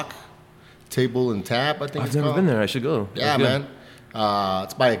Block Table and Tap. I think I've never been there. I should go. Yeah, man.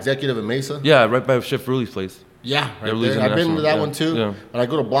 It's by Executive in Mesa. Yeah, right by Chef Ruli's place. Yeah, right there. I've been to that one too, but I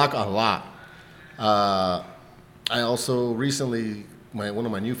go to Block a lot. I also recently, one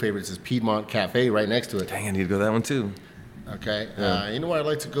of my new favorites is Piedmont Cafe right next to it. Dang, I need to go to that one too. Okay. You know what I'd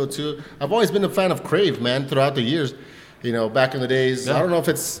like to go to? I've always been a fan of Crave, man, throughout the years. You know, back in the days, I don't know if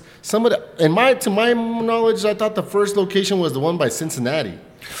it's to my knowledge, I thought the first location was the one by Cincinnati,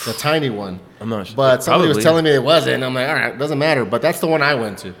 the tiny one. I'm not sure. But somebody was telling me it wasn't. I'm like, all right, doesn't matter. But that's the one I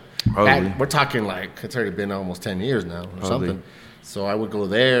went to. We're talking like, it's already been almost 10 years now or something. So I would go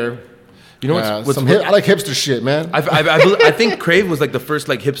there. You know I like hipster shit, man. I think Crave was like the first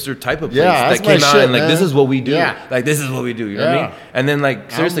like hipster type of place that came out and like this is what we do. Yeah. Like this is what we do. You know what I mean? And then like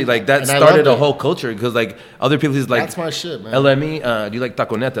seriously, like that started a whole culture because like other people is like that's my shit, man. LME, do you like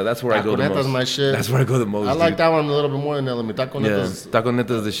Taco Neta? That's where I go the most. Taco Neta's my shit. That's where I go the most. I like that one a little bit more than LME. Taco Neta's Taco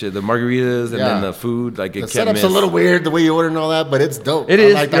Neta's the shit. The margaritas and then the food, like it the setup's a little weird the way you order and all that, but it's dope. It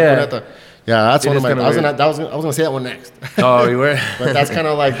is. I like Taco Neta. Yeah, that's one of my. I was gonna say that one next. Oh, you were. But that's kind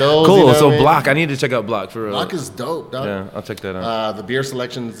of like those. Cool. You know So Block, I need to check out Block for real. Block is dope, dog. Yeah, I'll check that out. The beer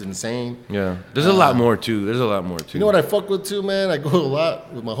selection is insane. Yeah, there's a lot more too. You know what I fuck with too, man? I go a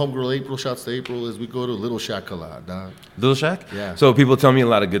lot with my homegirl April. Shouts to April. Is we go to Little Shack a lot, dog. Little Shack? Yeah. So people tell me a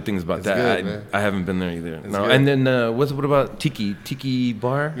lot of good things about it's that. Good, I haven't been there either. No. Good. And then what about Tiki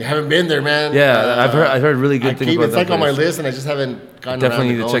Bar? You haven't been there, man. Yeah, I've heard really good things about that. It's like on my list, and I just haven't gotten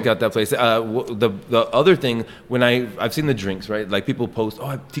Definitely around need to check out that place. The other thing, when I've seen the drinks, right? Like people post,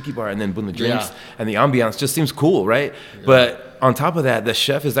 I have Tiki Bar, and then boom, the drinks and the ambiance just seems cool, right? Yeah. But on top of that, the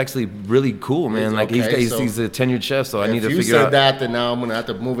chef is actually really cool, man. Like he's a tenured chef, so I need to figure out. If you said that, then now I'm gonna have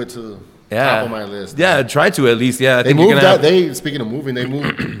to move it to top of my list. Yeah, try to at least. Yeah, I think moved that. Speaking of moving, they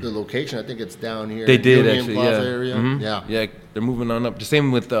moved the location. I think it's down here. They did Union actually. Plaza area. Mm-hmm. Yeah. They're moving on up. The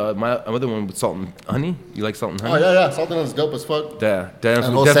same with my other one with Salt and Honey. You like Salt and Honey? Oh yeah. Salt and Honey's dope as fuck. Yeah,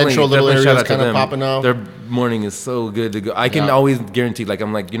 definitely. Whole central little area is kind of popping off. Their morning is so good to go. I can always guarantee. Like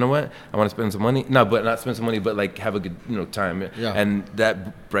I'm like, you know what? I want to spend some money. No, but not spend some money, but like have a good time. Yeah. And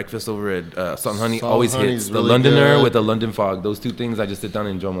that breakfast over at Salt and Honey always hits. The really Londoner good. with the London fog. Those two things, I just sit down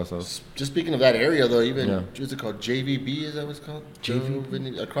and enjoy myself. Just speaking of that area though, even what's it called? JVB is that what it's called?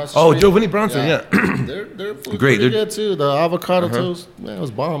 JVB across the street. Oh, Joe Vinny Bronson. Yeah. They're great. They're good too. The avocado toast. Man, it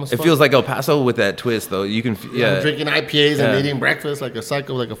was bomb. It feels like El Paso with that twist, though. You can, I'm drinking IPAs and eating breakfast like a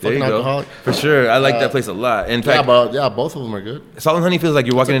psycho, like a fucking alcoholic. For sure, I like that place a lot. In fact, both of them are good. Salt and Honey feels like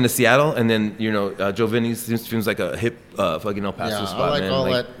you're walking into Seattle, and then Joe Vinny's seems like a hip fucking El Paso spot. I like man. all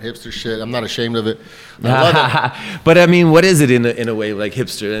that hipster shit. I'm not ashamed of it. I love it. But I mean, what is it in a way like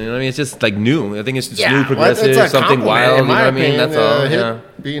hipster? You know what I mean, it's just like new. I think it's just new, progressive, something wild. You know what I mean? That's all.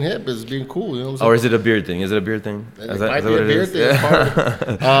 Being hip is being cool. You know what I'm saying? Or is it a beard thing? Is it a beard thing? It might be a beard thing.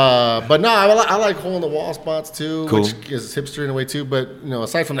 But no, I like hole in the wall spots too, which is hipster in a way too. But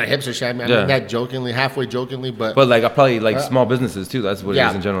aside from that hipster shit, I mean that jokingly, halfway jokingly, but like probably like small businesses too. That's what it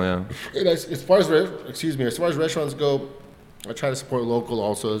is in general. Yeah. As far as restaurants go, I try to support local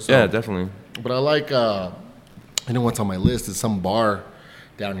also. So. Yeah, definitely. But I like what's on my list is some bar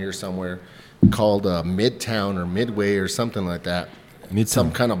down here somewhere called Midtown or Midway or something like that.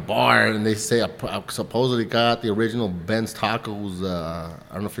 some kind of bar, and they say I supposedly got the original Ben's Tacos.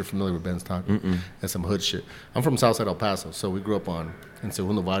 I don't know if you're familiar with Ben's Tacos. That's some hood shit. I'm from Southside El Paso, so we grew up in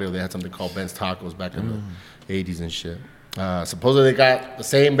Segundo Barrio. They had something called Ben's Tacos back in the 80s and shit. Supposedly they got the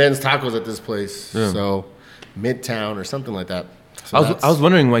same Ben's Tacos at this place, so Midtown or something like that. So I was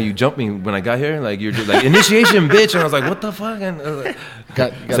wondering why you jumped me when I got here. Like you're just like initiation, bitch, and I was like, what the fuck? And I was like,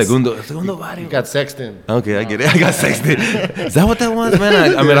 segundo barrio. You got sexted. Okay, I get it. I got sexted. Is that what that was,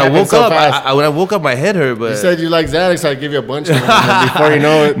 man? I mean, I woke up. When I woke up, my head hurt. But you said you like Xanax, so I give you a bunch of them before you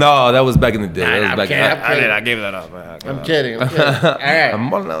know it. No, that was back in the day. I'm kidding. I gave that up. Man. I'm kidding. All right.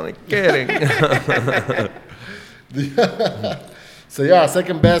 I'm only kidding. So yeah,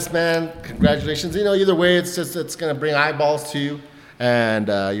 second best, man. Congratulations. You know, either way, it's gonna bring eyeballs to you and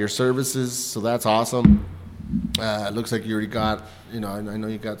your services. So that's awesome. It looks like you already got. You know, I know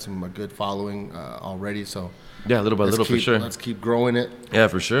you got some good following already. So yeah, little by little, for sure. Let's keep growing it. Yeah,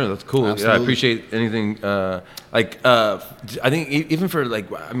 for sure. That's cool. Absolutely. Yeah, I appreciate anything. I think even for I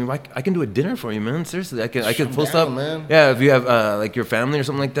can do a dinner for you, man. Seriously, I can post up, man. Yeah, if you have like your family or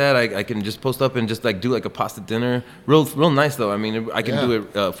something like that, I can just post up and just like do like a pasta dinner. Real nice though. I mean, I can do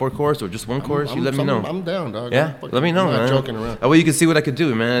it 4-course or just one course. You let me know. I'm down, dog. Yeah, let me know, man. I'm not joking around. That way you can see what I could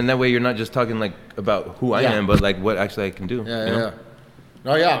do, man. And that way you're not just talking like about who I am, but like what actually I can do. Yeah.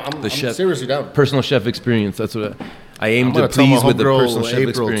 No, yeah, I'm seriously down. Personal chef experience. That's what I aim to please with the personal chef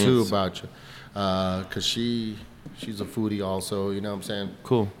April experience. too about you, because she's a foodie also. You know what I'm saying?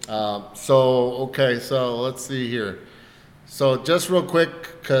 Cool. So let's see here. So just real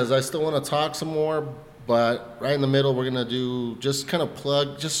quick, because I still want to talk some more, but right in the middle, we're gonna do just kind of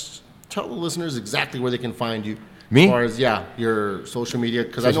plug. Just tell the listeners exactly where they can find you. Me? As far as your social media,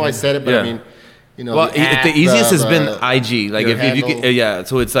 because I know I said it, but I mean. You know, well, the easiest has been IG. Like if you can,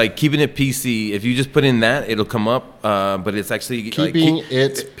 so it's like Keeping It PC. If you just put in that, it'll come up. But it's actually Keeping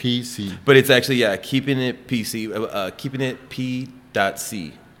It PC. But it's actually Keeping It PC. Keeping It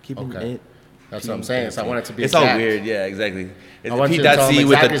P.C. Keeping It. That's what I'm saying. So I want it to be. It's exact. all weird. Yeah, exactly. It's P.C.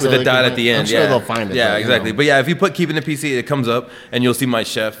 with the dot at the end. I'm sure they'll find it. Yeah, exactly. But yeah, if you put Keeping It PC, it comes up, and you'll see my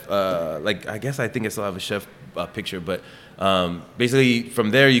chef. I think I still have a chef picture, but. Basically, from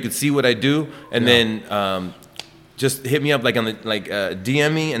there you can see what I do, and then just hit me up like on the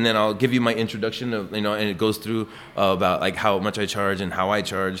DM me, and then I'll give you my introduction of and it goes through about like how much I charge and how I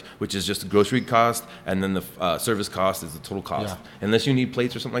charge, which is just the grocery cost, and then the service cost is the total cost. Yeah. Unless you need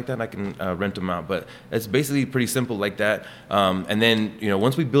plates or something like that, I can rent them out. But it's basically pretty simple like that. And then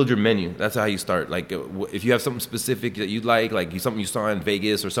once we build your menu, that's how you start. Like if you have something specific that you'd like something you saw in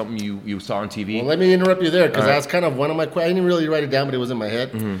Vegas or something you saw on TV. Well, let me interrupt you there because that's kind of one of my questions. I didn't really write it down, but it was in my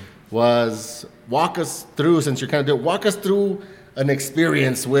head. Mm-hmm. Was walk us through, since you're kind of doing, walk us through an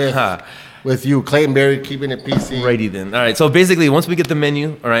experience with you, Clayton Berry, Keeping It PC. Righty then. All right. So basically, once we get the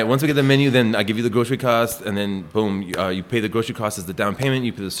menu, then I give you the grocery cost, and then boom, you pay the grocery cost as the down payment.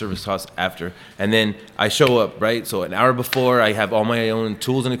 You pay the service cost after, and then I show up. Right. So an hour before, I have all my own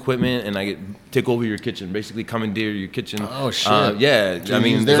tools and equipment, and I take over your kitchen, basically commandeer your kitchen. Oh shit. Yeah. I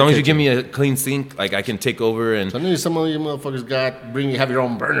mean, as long as you give me a clean sink, like I can take over. And so I know some of you motherfuckers have your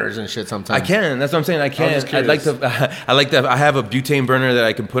own burners and shit sometimes. I can. That's what I'm saying. I can. I have a butane burner that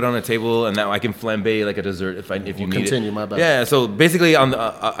I can put on a table, and now I can flambe like a dessert if you need it. Continue, my bad. Yeah. So basically,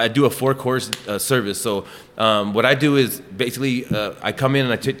 I do a 4-course service. So what I do is basically I come in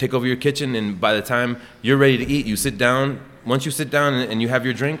and I take over your kitchen, and by the time you're ready to eat, you sit down. Once you sit down and you have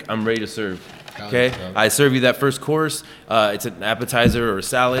your drink, I'm ready to serve. Okay, I serve you that first course. It's an appetizer or a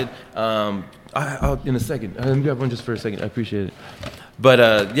salad. I'll in a second. Let me grab one just for a second. I appreciate it. But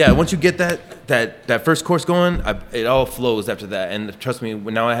once you get that first course going, it all flows after that. And trust me,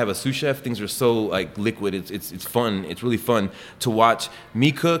 now I have a sous chef. Things are so like liquid. It's fun. It's really fun to watch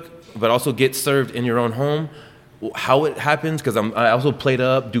me cook, but also get served in your own home. How it happens, because I also plate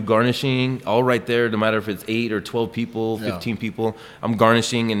up, do garnishing, all right there, no matter if it's 8 or 12 people, 15 people, I'm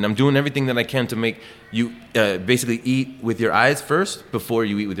garnishing, and I'm doing everything that I can to make you basically eat with your eyes first before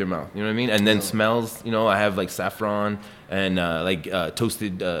you eat with your mouth, you know what I mean? And then smells, I have like saffron and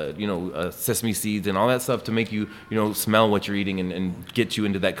toasted, sesame seeds and all that stuff to make you, smell what you're eating and get you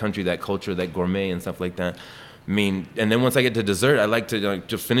into that country, that culture, that gourmet and stuff like that. I mean, and then once I get to dessert, I like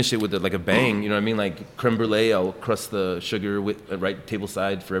to finish it with like a bang. You know what I mean? Like creme brulee, I'll crust the sugar with right table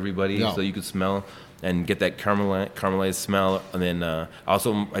side for everybody, so you can smell and get that caramelized smell. And then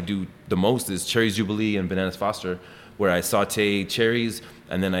also I do the most is cherries Jubilee and bananas Foster, where I saute cherries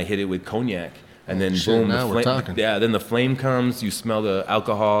and then I hit it with cognac, and then boom, now we're talking. Yeah, then the flame comes. You smell the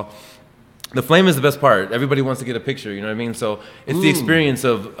alcohol. The flame is the best part. Everybody wants to get a picture, you know what I mean? So it's the experience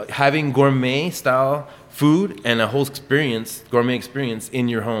of having gourmet style food and a whole gourmet experience in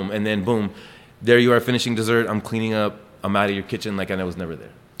your home. And then boom, there you are finishing dessert. I'm cleaning up. I'm out of your kitchen like I was never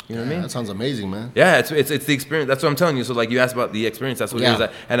there. You know what I mean? That sounds amazing, man. Yeah, it's the experience. That's what I'm telling you. So like you asked about the experience. That's what it is.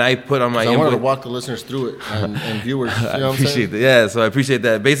 And I put on my. I wanted to walk the listeners through it and viewers. You know what I'm appreciate that. Yeah, so I appreciate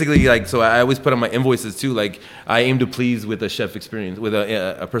that. Basically, like, so I always put on my invoices too. Like I aim to please with a chef experience, with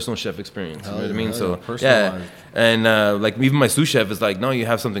a personal chef experience. You know what I mean? So and like even my sous chef is like, no, you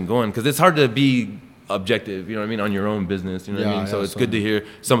have something going because it's hard to be objective, you know what I mean, on your own business, you know what I mean? So it's good to hear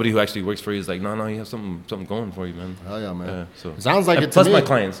somebody who actually works for you is like, no, you have something going for you, man. Hell yeah, man. Yeah, so it sounds like it to plus me. my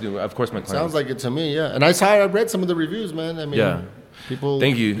clients do, of course, my clients. Sounds like it to me, yeah. And I read some of the reviews, man. I mean, people.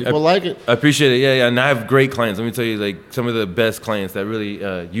 Thank you. People like it. I appreciate it. Yeah. And I have great clients. Let me tell you, like some of the best clients that really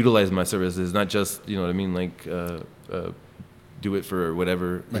utilize my services, not just, you know what I mean, like do it for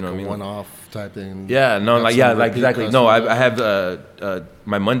whatever, you know what I mean? One-off type thing. Yeah, no, like exactly. No, I have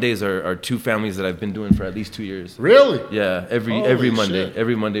my Mondays are two families that I've been doing for at least 2 years. Really? Yeah, every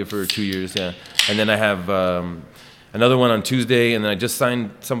Monday for 2 years. Yeah, and then I have another one on Tuesday, and then I just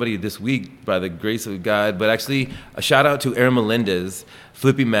signed somebody this week by the grace of God. But actually, a shout out to Aaron Melendez,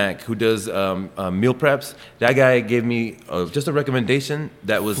 Flippy Mac, who does meal preps. That guy gave me just a recommendation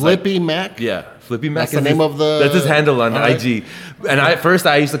that was Flippy Mac. Yeah. Flippy Mac. That's the name of the... That's his handle on IG. And at first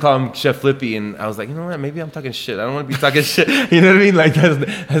I used to call him Chef Flippy, and I was like, you know what? Maybe I'm talking shit. I don't want to be talking shit. You know what I mean? Like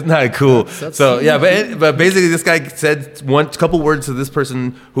that's not cool. But basically this guy said a couple words to this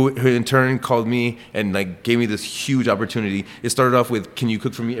person who in turn called me and like gave me this huge opportunity. It started off with, can you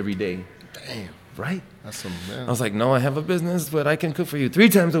cook for me every day? Damn. Right? That's some, man. I was like, no, I have a business, but I can cook for you 3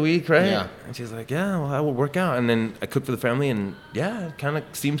 times a week, right? Yeah. And she's like, yeah, well, I will work out. And then I cooked for the family, and yeah, it kind of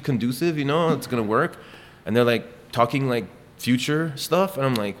seemed conducive, you know, it's going to work. And they're like talking like future stuff. And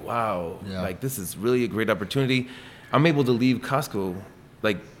I'm like, wow, like this is really a great opportunity. I'm able to leave Costco,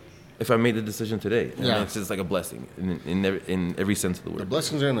 like, if I made the decision today. And it's just like a blessing in every sense of the word. The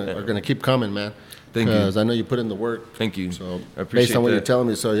blessings are gonna keep coming, man. Thank you. Because I know you put in the work. Thank you. So I appreciate based on what that. you're telling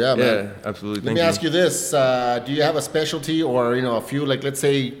me, so yeah, man. Yeah, absolutely. Let me ask you this: do you have a specialty, or a few, like let's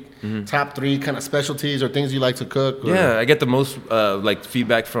say, top 3 kind of specialties or things you like to cook? Or? Yeah, I get the most like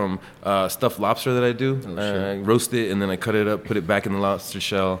feedback from stuffed lobster that I do. I roast it and then I cut it up, put it back in the lobster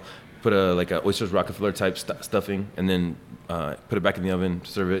shell, put a oysters Rockefeller type stuffing, and then put it back in the oven.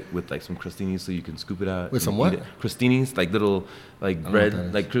 Serve it with like some crostinis so you can scoop it out. With some what? Crostinis, like little like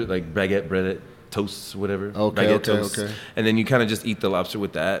bread, like baguette bread. Toasts, whatever. Okay. And then you kind of just eat the lobster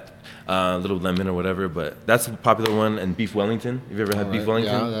with that, a little lemon or whatever. But that's a popular one. And beef Wellington. Have you ever had beef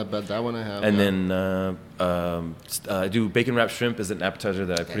Wellington? Yeah, that one I have. And then I do bacon wrapped shrimp as an appetizer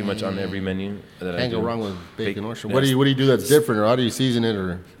that I pretty much on every menu that I do. Can't go wrong with bacon or shrimp. What do you do that's different, or how do you season it?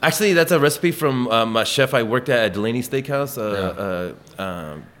 Or actually, that's a recipe from a chef I worked at Delaney Steakhouse.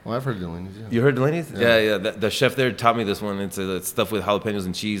 Well, I've heard Delaney's. Yeah. You heard Delaney's? Yeah. The chef there taught me this one. It's stuff with jalapenos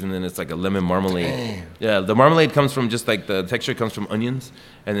and cheese, and then it's like a lemon marmalade. Damn. Yeah, the marmalade comes from just like the texture comes from onions,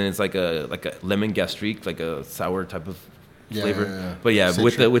 and then it's like a lemon gastrique, like a sour type of flavor. Yeah. But yeah,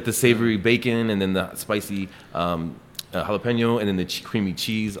 with the savory bacon, and then the spicy jalapeno, and then the creamy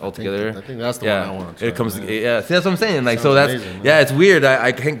cheese all together. I think that's the one I want to try. It comes. Yeah, see, that's what I'm saying. Like, Sounds so that's amazing, it's weird.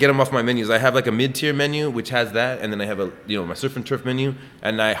 I can't get them off my menus. I have like a mid-tier menu which has that, and then I have my surf and turf menu,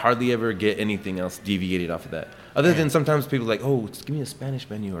 and I hardly ever get anything else deviated off of that. Other than sometimes people are like, oh, just give me a Spanish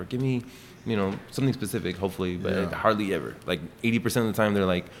menu or give me, something specific. Hopefully, but hardly ever. Like 80% of the time, they're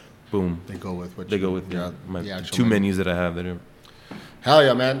like, boom. They go with what my 2 menus that I have that are. Hell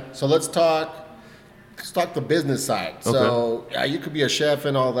yeah, man. So let's talk the business side. Okay. So you could be a chef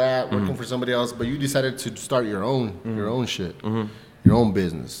and all that, working for somebody else, but you decided to start your own shit, your own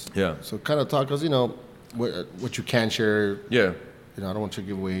business. Yeah. So kind of talk us, what you can share. Yeah. I don't want you to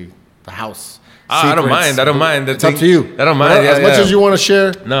give away the house. I don't mind. It's up to you. I don't mind. As much as you want to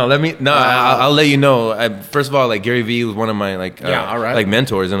share. No, I'll let you know. First of all, like Gary Vee was one of my like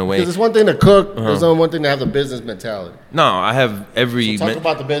mentors in a way. Because it's one thing to cook. There's only one thing to have the business mentality. No, I have every. So talk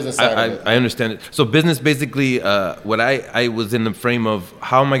about the business side of it. I understand it. So business basically, what I was in the frame of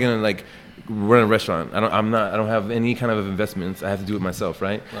how am I gonna like run a restaurant? I don't have any kind of investments. I have to do it myself,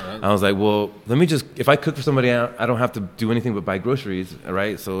 right? I was like, well, let me just, if I cook for somebody out, I don't have to do anything but buy groceries,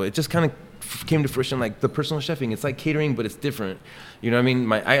 right? So it just kind of came to fruition, like the personal chefing. It's like catering, but it's different. You know what I mean?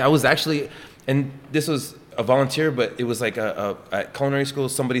 I was actually, and this was a volunteer, but it was like at culinary school,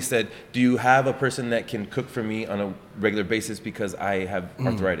 somebody said, do you have a person that can cook for me on a regular basis because I have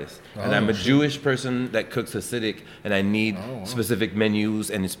arthritis? And I'm a Jewish person that cooks Hasidic, and I need specific menus,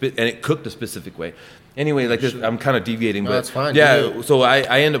 and it cooked a specific way. Anyway, like this, I'm kind of deviating, but that's fine. Yeah, so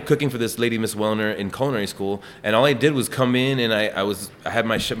I ended up cooking for this lady, Miss Wellner, in culinary school, and all I did was come in, and I had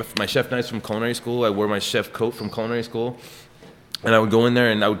my chef knives from culinary school. I wore my chef coat from culinary school. And I would go in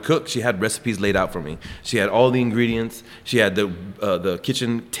there and I would cook. She had recipes laid out for me. She had all the ingredients. She had the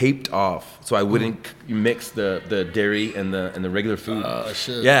kitchen taped off, so I wouldn't mix the dairy and the regular food. Oh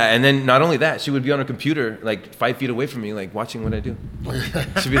shit! Yeah, and then not only that, she would be on her computer like 5 feet away from me, like watching what I do.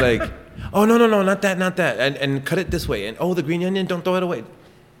 She'd be like, "Oh no, not that, and cut it this way, and oh the green onion, don't throw it away."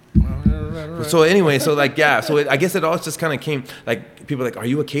 Right. So anyway, so like I guess it all just kind of came like people are like, are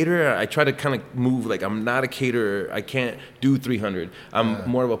you a caterer? I try to kind of move like I'm not a caterer. I can't do 300. I'm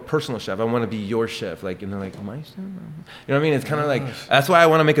more of a personal chef. I want to be your chef. Like, and they're like, my chef? You know what I mean? It's kind of like that's why I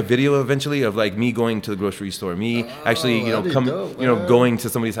want to make a video eventually of like me going to the grocery store, me actually going to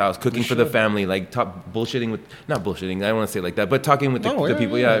somebody's house, cooking for the family, like not bullshitting. I don't want to say it like that, but talking with the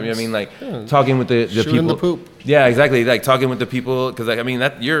people. Yeah, you know what I mean, like talking with the people. The poop. Yeah, exactly. Like talking with the people because like I mean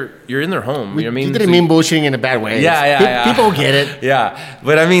that you're in their home. You know what I mean? You didn't mean bullshitting in a bad way. Yeah. People get it. Yeah,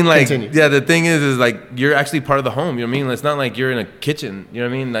 but I mean, like, Continue. yeah. The thing is like you're actually part of the home. You know what I mean? It's not like you're in a kitchen. You know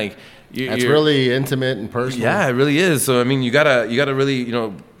what I mean? Like, that's really intimate and personal. Yeah, it really is. So I mean, you gotta really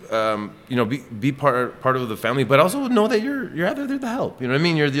be part of the family, but also know that you're either there to help. You know what I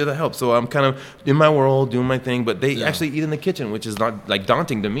mean? You're there to help. So I'm kind of in my world doing my thing, but they actually eat in the kitchen, which is not like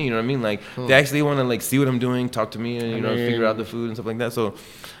daunting to me. You know what I mean? Like they actually want to like see what I'm doing, talk to me, and figure out the food and stuff like that. So,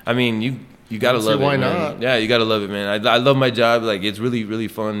 I mean, you gotta love it. Why man. not? Yeah, you gotta love it, man. I love my job. Like it's really really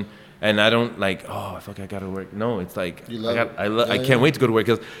fun. And I don't like, fuck, I gotta work. No, it's like I can't wait to go to work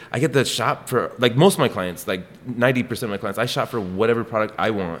because I get to shop for like most of my clients, like 90% of my clients. I shop for whatever product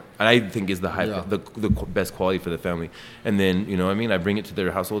I want, and I think is the best quality for the family. And then you know what I mean, I bring it to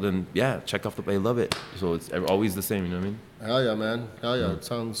their household, and check off they love it. So it's always the same. You know what I mean? Hell yeah, man. Hell yeah. It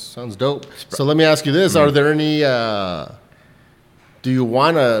sounds dope. So let me ask you this: Are there any? Do you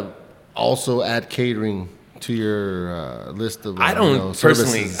want to also add catering to your list of I don't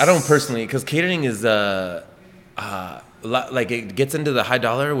services? personally because catering is like it gets into the high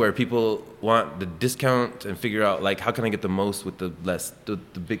dollar where people want the discount and figure out like how can I get the most with the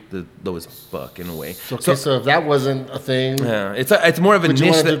lowest buck in a way. Okay, so if that wasn't a thing, it's more of a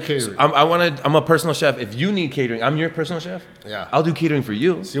niche. I'm a personal chef. If you need catering, I'm your personal chef. Yeah, I'll do catering for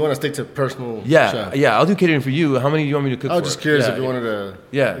you. So you want to stick to personal? Chef. Yeah, I'll do catering for you. How many do you want me to cook? I was just curious if you wanted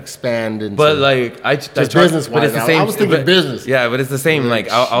to expand into. But like business wise, but it's the same. I was thinking business. Yeah, but it's the same. Like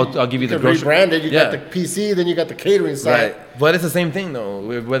I'll give you the grocery. Rebranded. You got the PC, then you got the catering side. Right, but it's the same thing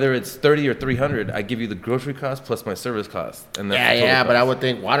though. Whether it's 30 or 300, I give you the grocery cost plus my service cost. And that's but I would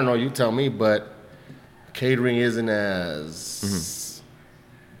think, I don't know, you tell me, but catering isn't as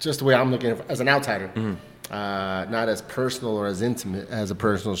just the way I'm looking at it as an outsider. Not as personal or as intimate as a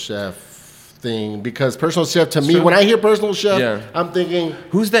personal chef thing, because personal chef to me, when I hear personal chef, I'm thinking,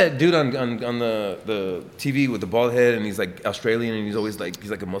 who's that dude on the TV with the bald head and he's like Australian and he's always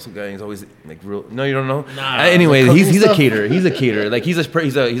like a muscle guy and he's always like real. No, you don't know. Anyway, he's a caterer. He's a caterer. Like he's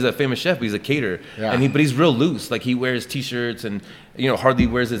a famous chef, but he's a caterer. Yeah. And but he's real loose. Like he wears t-shirts and hardly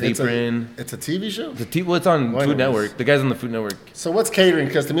wears his apron. It's a TV show? It's on Food Network. The guy's on the Food Network. So what's catering?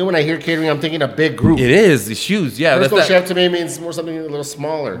 Because to me, when I hear catering, I'm thinking a big group. It is. It's huge. Yeah. Personal chef to me means more something a little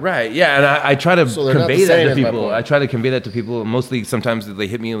smaller. Right. Yeah. And I try to convey that to people. I try to convey that to people. Mostly sometimes they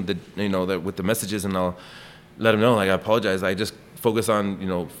hit me with with the messages and I'll let them know, like, I apologize. I just focus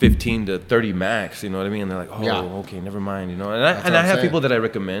on, 15 to 30 max, you know what I mean? And they're like, okay, never mind, And I have people that I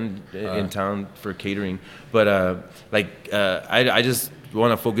recommend in town for catering. But, I just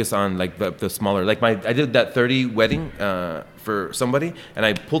want to focus on, like, the smaller. Like, I did that 30 wedding for somebody, and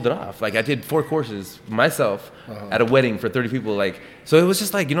I pulled it off. Like, I did 4 courses myself at a wedding for 30 people. Like, so it was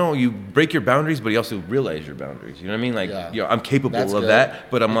just like, you break your boundaries, but you also realize your boundaries. You know what I mean? Like, I'm capable of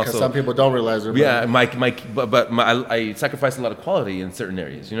that, but I'm also... some people don't realize their boundaries. Yeah, I sacrifice a lot of quality in certain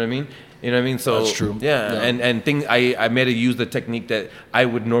areas. You know what I mean? You know what I mean? So that's true. Yeah. And I made to use the technique that I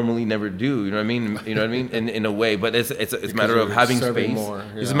would normally never do. You know what I mean? You know what I mean? In a way, but it's a matter of having space. More,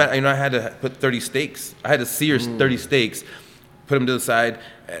 It's a matter. I had to put 30 steaks. I had to sear 30 steaks, put them to the side,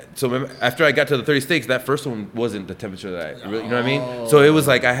 So after I got to the 30 steaks, that first one wasn't the temperature that I really, you know what I mean? So it was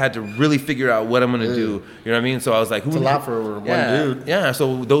like I had to really figure out what I'm gonna do. You know what I mean? So I was like, it's a lot for one dude. Yeah.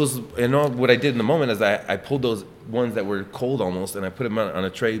 So those, what I did in the moment is I pulled those ones that were cold almost, and I put them on a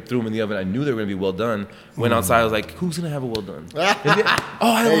tray, threw them in the oven. I knew they were gonna be well done. Went outside, I was like, who's gonna have a well done? I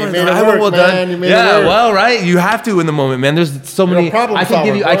have a well done. Yeah, well, right. You have to in the moment, man. There's so many. I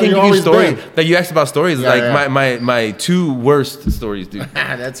can give you stories that you asked about stories. My 2 worst stories, dude.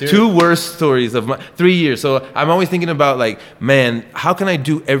 That's it. 2 worst stories of my 3 years. So I'm always thinking about like, man, how can I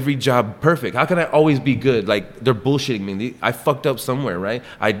do every job perfect? How can I always be good? Like they're bullshitting me. I fucked up somewhere, right?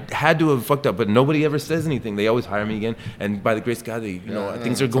 I had to have fucked up, but nobody ever says anything. They always hire me again, and by the grace of God,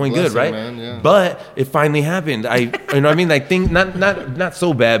 things are going good, right? Man, but it finally happened. You know what I mean? Like things not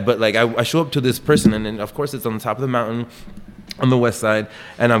so bad, but like I show up to this person, and then of course it's on the top of the mountain on the west side,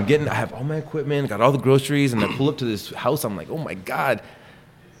 and I have all my equipment, got all the groceries, and I pull up to this house. I'm like, oh my God,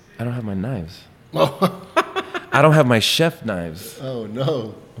 I don't have my knives. I don't have my chef knives. Oh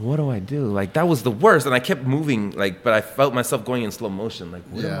no. What do I do? Like that was the worst, and I kept moving, like, but I felt myself going in slow motion. Like,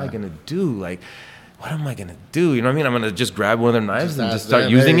 what am I gonna do? Like, what am I gonna do? You know what I mean? I'm gonna just grab one of their knives and just start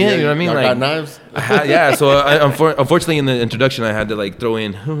using it. You know what I mean? Like got knives. So unfortunately, in the introduction, I had to like throw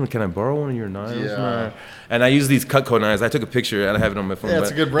in, can I borrow one of your knives? Yeah. And I use these Cutco knives. I took a picture. I have it on my phone. Yeah,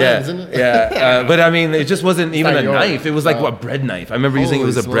 it's a good brand, isn't it? Yeah. But I mean, it just wasn't even a knife. It was like a bread knife. I remember using it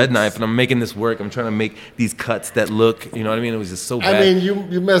was a bread knife, and I'm making this work. I'm trying to make these cuts that look, you know what I mean? It was just so bad. I mean,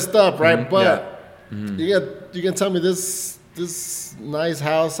 you messed up, right? Mm-hmm. But you can tell me this nice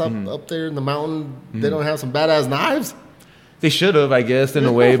house up there in the mountain, they don't have some badass knives? They should have, I guess, in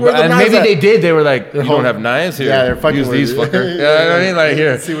a way. And maybe they did. They were like, you don't have knives here. Yeah, they're fucking use these fucker. Yeah, you know what I mean? Like,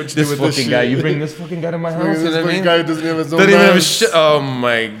 here, see what you this do with fucking guy. You bring this fucking guy to my house. This fucking guy doesn't have his own knives. Have shit. Oh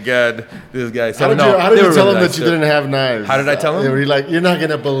my God, this guy. So, how did you tell him that you didn't have knives? How did I tell him? They were like, you're not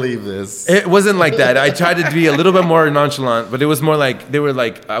gonna believe this. It wasn't like that. I tried to be a little bit more nonchalant, but it was more like they were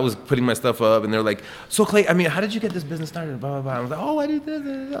like, I was putting my stuff up, and they're like, so Clay, I mean, how did you get this business started? Blah blah blah. I was like, oh, I did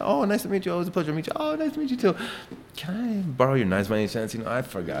this. Oh, nice to meet you. Always a pleasure to meet you. Oh, nice to meet you too. Can I borrow your knives by any chance? I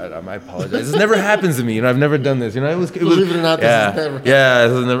forgot. I apologize. This never happens to me. I've never done this. It was. Believe it or not, this has never. Yeah,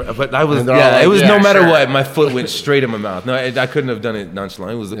 this never, but I was. Yeah, it was no matter what. My foot went straight in my mouth. No, I couldn't have done it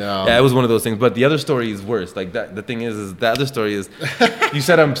nonchalant. It was. Yeah, it was one of those things. But the other story is worse. Like that. The thing is the other story is. You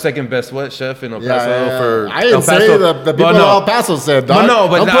said I'm second best chef in El Paso for. I didn't say the people in El Paso said. Dog. No,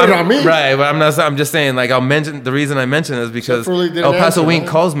 but don't put it on me. Right, but I'm not. I'm just saying. Like I'll mention the reason I mention is because El Paso Wing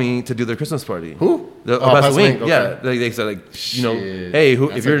calls me to do their Christmas party. Who? The El Paso Wing. Okay. Yeah, they said like. Hey,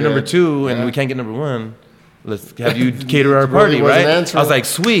 if you're number 2 and we can't get number 1, let's have you cater our party, right? I was like,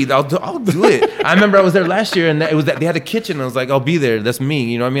 sweet, I'll do it. I remember I was there last year, and they had a kitchen. I was like, I'll be there. That's me.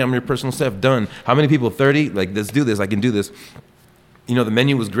 You know what I mean? I'm your personal chef. Done. How many people? 30? Like, let's do this. I can do this. The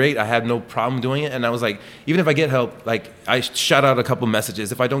menu was great. I had no problem doing it. And I was like, even if I get help, like I shot out a couple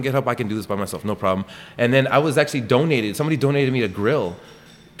messages. If I don't get help, I can do this by myself. No problem. And then I was actually donated. Somebody donated me a grill.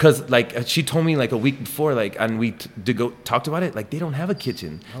 Because, like, she told me, like, a week before, like, and we talked about it, like, they don't have a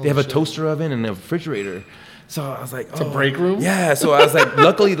kitchen. They have a toaster oven and a refrigerator. So I was like, it's a break room? Yeah. So I was like,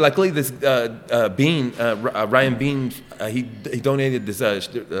 luckily, this Bean, Ryan Bean, he donated this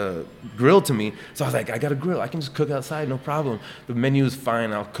grill to me. So I was like, I got a grill. I can just cook outside, no problem. The menu is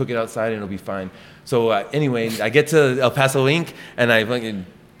fine. I'll cook it outside and it'll be fine. So anyway, I get to El Paso Inc. and I fucking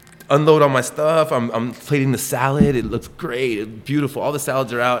unload all my stuff. I'm plating the salad. It looks great. It's beautiful. All the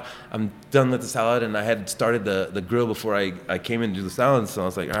salads are out. I'm done with the salad, and I had started the grill before I came in to do the salad. So I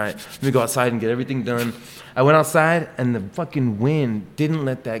was like, all right, let me go outside and get everything done. I went outside, and the fucking wind didn't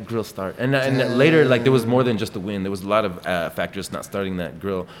let that grill start. And later, like, there was more than just the wind. There was a lot of factors not starting that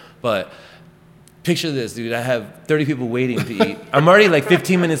grill. But picture this, dude. I have 30 people waiting to eat. I'm already like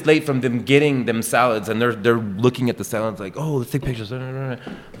 15 minutes late from them getting them salads, and they're looking at the salads like, oh, let's take pictures. I'm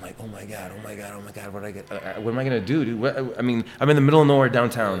like, oh my god, what am I gonna do, dude? I mean, I'm in the middle of nowhere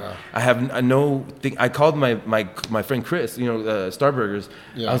downtown. Yeah. I have no thing. I called my friend Chris, Starburgers.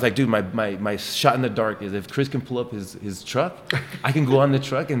 Yeah. I was like, dude, my shot in the dark is if Chris can pull up his truck, I can go on the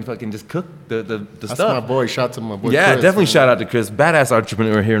truck and fucking just cook the That's stuff. That's my boy. Shout to my boy. Yeah, Chris, definitely shout out to Chris, badass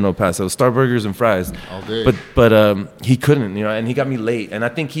entrepreneur here in El Paso. Starburgers and fries. All day. But he couldn't, and he got me late. And I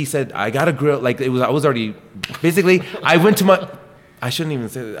think he said, I got a grill. Like, I was already, basically, I shouldn't even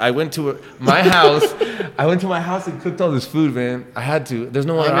say that. I went to my house and cooked all this food, man. I had to. There's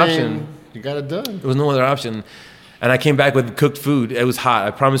no other option. You got it done. There was no other option. And I came back with cooked food. It was hot.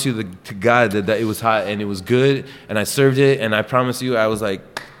 I promise you to God that it was hot and it was good. And I served it. And I promise you, I was like,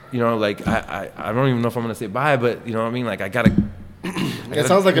 I don't even know if I'm going to say bye, but you know what I mean? Like, I got to It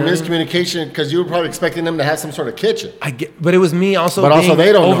sounds like a miscommunication because you were probably expecting them to have some sort of kitchen. But it was me also being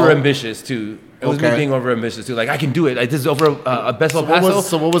they don't over know. ambitious too. It was me being over ambitious too. Like I can do it. This is over Best El Paso.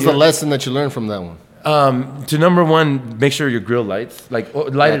 So what was the lesson that you learned from that one? To number one, make sure your grill lights. Like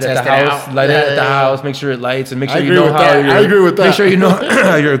light it at the house. Light it at the house. Make sure it lights, and make sure you know how. I agree with that. Make sure you know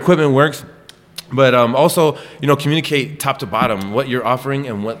how your equipment works. But also, communicate top to bottom what you're offering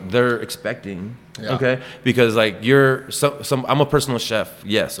and what they're expecting. Yeah. Okay, because like I'm a personal chef.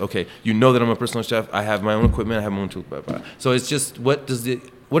 Yes, okay. You know that I'm a personal chef. I have my own equipment. I have my own tools. Blah, blah. So it's just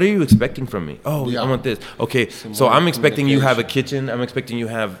what are you expecting from me? Oh, yeah. I want this. Okay, so I'm expecting you have a kitchen. I'm expecting you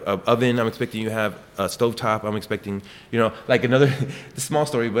have an oven. I'm expecting you have a stovetop. I'm expecting, like another small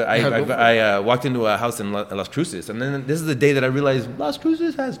story, but I walked into a house in Las Cruces, and then this is the day that I realized Las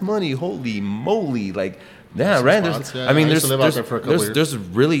Cruces has money. Holy moly, like. Yeah, right. There's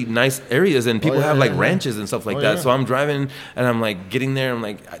really nice areas, and people have ranches and stuff like that. Yeah. So I'm driving, and I'm like getting there. I'm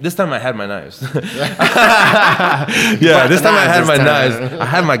like, this time I had my knives. This time I had my knives. I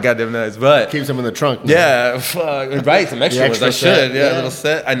had my goddamn knives, but keeps them in the trunk. Yeah, right. Some extra ones. I should. Yeah, a little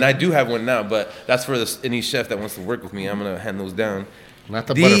set, and I do have one now. But that's for any chef that wants to work with me. I'm gonna hand those down. Not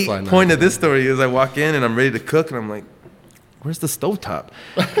the butterfly knife. The point of this story is I walk in and I'm ready to cook, and I'm like, where's the stovetop?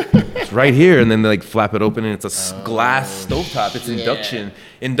 It's right here, and then they flap it open, and it's a glass stovetop. It's induction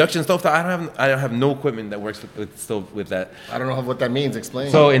stovetop. I don't have no equipment that works with that. I don't know what that means.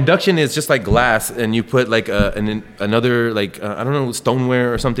 Explain. So induction is just like glass, and you put another I don't know,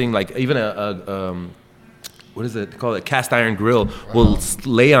 stoneware or something, like even what is it called? A cast iron grill will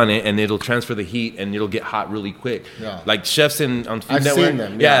lay on it, and it'll transfer the heat, and it'll get hot really quick. Yeah. Like chefs on Food I've Network. Seen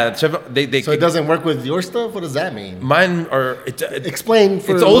them. Yeah. So it doesn't work with your stuff? What does that mean? Mine explain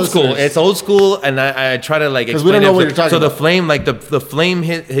for it's old listeners. school. It's old school, and I try to explain. Because we don't know what you're talking about. So the flame, the flame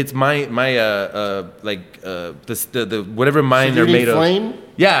hits my whatever mine are made flame? of.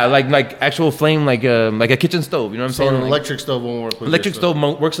 Yeah, like actual flame, like a kitchen stove. You know what I'm saying? An electric stove won't work with electric stove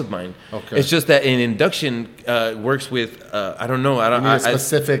works with mine. Okay. It's just that in induction works with I don't know.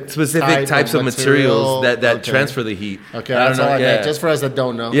 Specific types of materials that transfer the heat. Okay, that's all I meant. Just for us that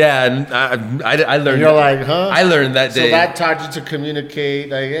don't know. Yeah, and I learned. And you're like, huh? I learned that day. So that taught you to communicate.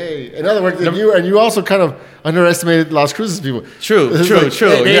 Like, hey, in other words, you also kind of underestimated Las Cruces people. True.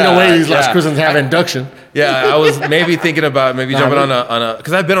 There ain't no way these Las Cruces have induction. Yeah, I was maybe thinking about jumping on a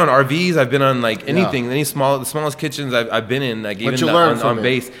because I've been on RVs, I've been on anything, the smallest kitchens I've been in, even on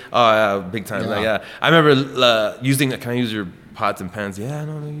base, big time. Yeah. I remember using. Can I use your pots and pans? Yeah,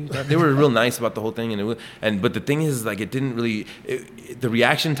 no, they were real nice about the whole thing, but the thing is, it didn't really. The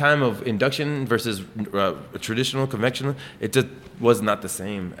reaction time of induction versus traditional conventional, it just was not the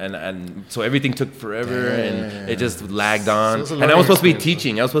same, and so everything took forever, and it just lagged on. And I was supposed to be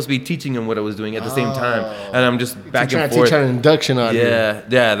teaching. I was supposed to be teaching them what I was doing at the same time, and I'm just back and forth. Trying to teach an induction on you.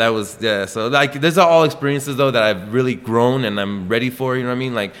 Yeah, that was So there's all experiences though that I've really grown and I'm ready for. You know what I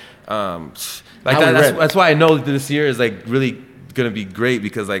mean? That's why I know this year is really gonna be great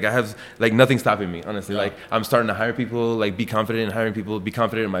because I have nothing stopping me, honestly. Yeah. I'm starting to hire people, be confident in hiring people, be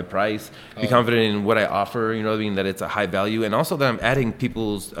confident in my price, be confident in what I offer, you know what I mean, that it's a high value, and also that I'm adding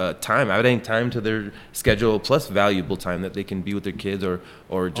people's time. I'm adding time to their schedule plus valuable time that they can be with their kids or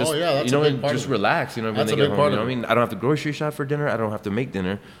just just relax, when they get home. You know what I mean? I don't have to grocery shop for dinner. I don't have to make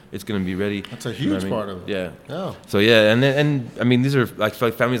dinner. It's gonna be ready. That's a huge part of it. Yeah. So and I mean these are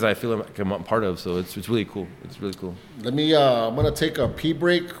families that I feel like I'm a part of, so it's really cool. It's really cool. Let me I'm gonna take a pee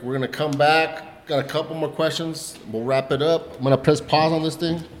break. We're gonna come back. Got a couple more questions. We'll wrap it up. I'm gonna press pause on this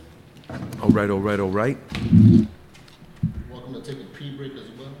thing. All right. Welcome to take a pee break as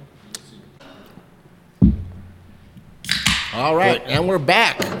well. All right, and we're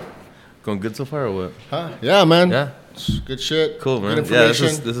back. Going good so far or what? Huh? Yeah, man. Yeah. Good shit. Cool, man. Good information.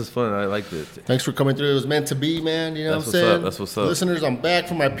 Yeah, this is fun. I liked it. Thanks for coming through. It was meant to be, man. You know what I'm saying? That's what's up. Listeners, I'm back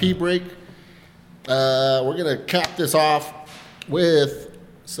from my pee break. We're going to cap this off with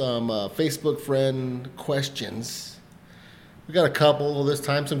some Facebook friend questions. We got a couple this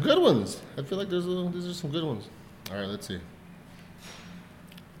time, some good ones. I feel like these are some good ones. All right, let's see.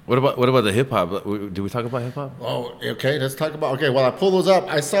 What about the hip hop? Did we talk about hip hop? Oh, okay. Let's talk about. Okay, while I pull those up,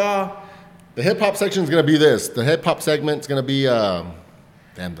 I saw the hip hop section is going to be this. The hip hop segment is going to be.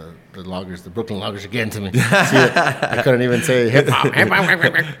 Damn, the loggers, the Brooklyn loggers are getting to me. See, I couldn't even say hip hop.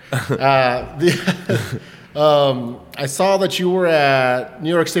 I saw that you were at New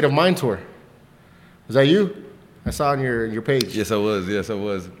York State of Mind tour. Was that you? I saw on your page. Yes, I was.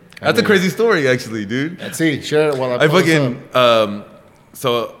 That's a crazy story, actually, dude. Let's see. Share it while I fucking.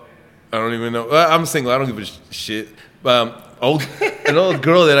 So I don't even know. I'm single. I don't give a shit. An old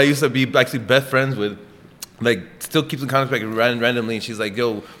girl that I used to be actually best friends with. like still keeps in contact randomly. And she's like,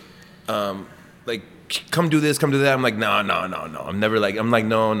 yo, like come do this, come do that. I'm like, no. I'm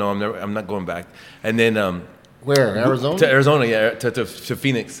not going back. And then where? Arizona? To Arizona, yeah, to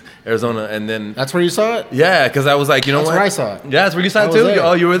Phoenix, Arizona, and then that's where you saw it. Yeah, because I was like, you know that's what? That's where I saw it. Yeah, that's where you saw it too.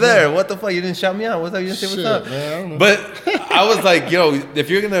 Oh, you were there. What the fuck? You didn't shout me out. What's up? You didn't say what's up. Man, I don't know. But I was like, yo, if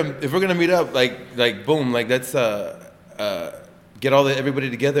we're gonna meet up, like boom, like let's get everybody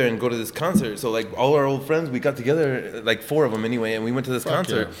together and go to this concert. So like all our old friends, we got together, like 4 of them anyway, and we went to this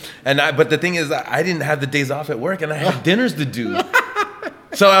concert. Yeah. And but the thing is, I didn't have the days off at work, and I had dinners to do.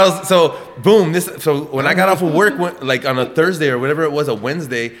 So boom. So when I got off of work, like on a Thursday or whatever it was, a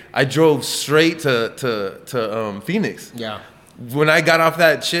Wednesday, I drove straight to Phoenix. Yeah. When I got off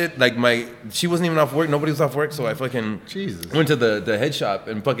that shit, like she wasn't even off work. Nobody was off work, so I fucking went to the head shop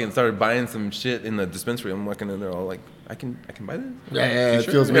and fucking started buying some shit in the dispensary. I'm walking in there all like, I can buy this. Yeah, it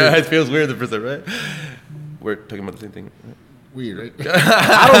sure? feels weird. Yeah, it feels weird. The person, right? We're talking about the same thing. Right? Weird, right?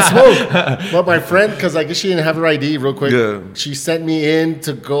 I don't smoke. But my friend, because I guess she didn't have her ID real quick, she sent me in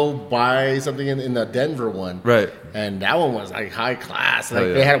to go buy something in the Denver one. Right. And that one was like high class. Like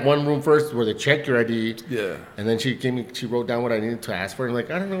they had one room first where they checked your ID. Yeah. And then she wrote down what I needed to ask for. And like,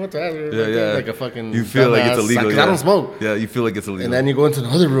 I don't know what to ask for. Yeah. Like a fucking you feel like it's illegal. Because I don't smoke. Yeah, you feel like it's illegal. And then you go into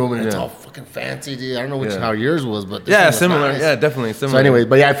another room and it's all fucking fancy, dude. I don't know how yours was, but this was similar. Nice. Yeah, definitely similar. So anyway,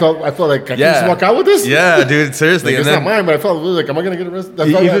 but yeah, I felt like I can just walk out with this. Yeah, dude, seriously. Like, it's not mine, but I felt like, am I gonna get arrested?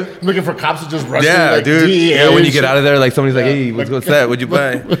 I felt like I'm looking for cops to just rush me. Yeah, dude. Yeah, when you get out of there, like somebody's like, hey, what's that? What'd you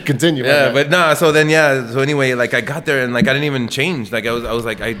buy? Continue. Yeah, but no. So then, so anyway, like I got there and like I didn't even change. Like I was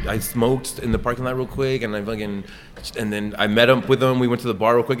like I smoked in the parking lot real quick, and and then I met up with them. We went to the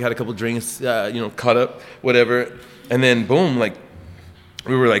bar real quick, had a couple drinks, caught up, whatever, and then boom, like.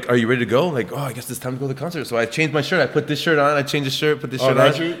 We were like, are you ready to go? Like, I guess it's time to go to the concert. So I changed my shirt. I put this shirt on. I changed the shirt, put this shirt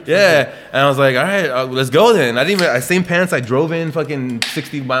on. Shirt? Yeah. And I was like, all right, let's go then. Same pants. I drove in fucking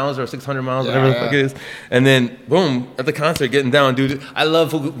 60 miles or 600 miles, whatever the fuck it is. And then, boom, at the concert, getting down, dude. I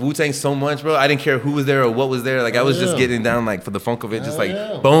love Wu-Tang so much, bro. I didn't care who was there or what was there. Like, I was just getting down, like, for the funk of it. Just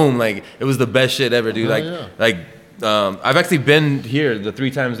like, boom. Like, it was the best shit ever, dude. I've actually been here the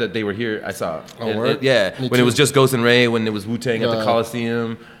 3 times that they were here. I saw it. When it was just Ghost and Ray, when it was Wu-Tang at the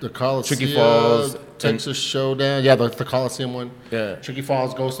Coliseum, Tricky Falls, Texas Showdown. Yeah, the Coliseum one. Yeah, Tricky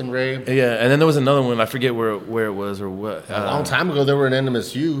Falls, Ghost and Ray. Yeah, and then there was another one. I forget where it was or what. A long time ago, they were in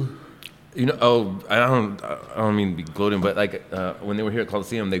NMSU. You know, I don't mean to be gloating, but like when they were here at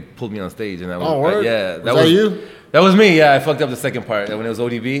Coliseum, they pulled me on stage, and I was, word? That was you? That was me. Yeah, I fucked up the second part when it was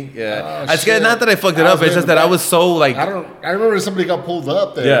ODB. Yeah, not that I fucked it up. It's just that I was so like. I remember somebody got pulled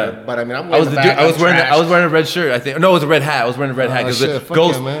up there. Yeah, but I mean, I was wearing a red shirt. I think no, it was a red hat. I was wearing a red hat because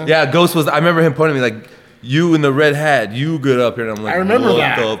Ghost. Ghost was. I remember him pointing at me like. You in the red hat, you get up here, and I'm like, I remember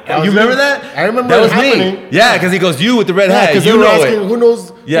that. You remember that? I remember that was happening. Me. Yeah, because he goes, you with the red hat, because you know asking, it. Who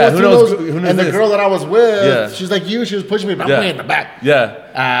knows? Yeah, who knows? And the girl that I was with, she's like you. She was pushing me, but I'm way in the back. Yeah.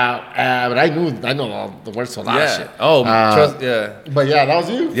 But I know all the words to a lot of shit. Oh, But yeah, that was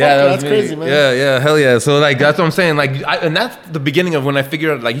you. Yeah, that's crazy, man. Yeah, hell yeah. So like that's what I'm saying. Like, and that's the beginning of when I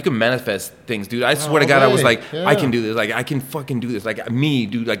figured out like you can manifest things, dude. I swear to God, I was like, I can do this. Like, I can fucking do this. Like me,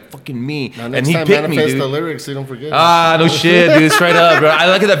 dude. Like fucking me. And he picked me, dude. The lyrics, so you don't forget. No shit, dude. Straight up, bro. I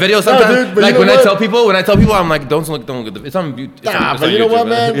look at that video sometimes. Like when I tell people, I'm like, don't look at the. It's on. But you know what,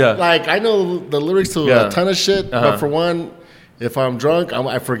 man? Yeah. Like I know the lyrics to a ton of shit, but for one. If I'm drunk,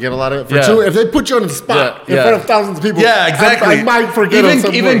 I forget a lot of it. For two, if they put you on the spot in front of thousands of people, exactly. I might forget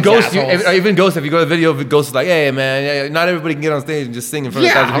even Ghost. Even Ghost. If you go to the video, if Ghost is like, "Hey, man, not everybody can get on stage and just sing in front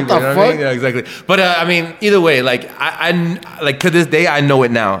of thousands of people." You know what I mean? Yeah, exactly. But I mean, either way, like I like to this day, I know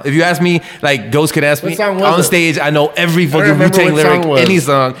it now. If you ask me, like Ghost could ask me on stage, I know every fucking Wu-Tang lyric, any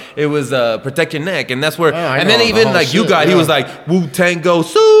song. It was "Protect Your Neck," and that's where. And then even like you got, he was like Wu-Tang Go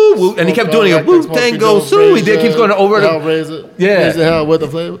Sue, and he kept doing it. Wu-Tang Go Sue. He keeps going over the. Yeah. Raise the hell with the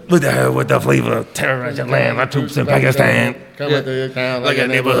flavor. With the flavor. Terrorize your land. Our troops in Pakistan. Come at the account like a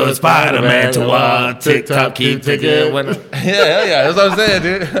neighborhood Spider-Man to TikTok, keep ticking. Yeah. That's what I'm saying,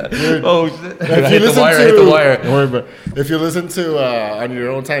 dude. Oh, shit. If you listen to, hit the wire. Don't worry about it. If you listen to on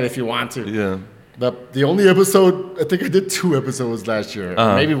your own time, if you want to. Yeah. The only episode, I think I did 2 episodes last year.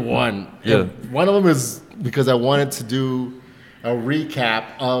 Maybe 1. Yeah. One of them is because I wanted to do a recap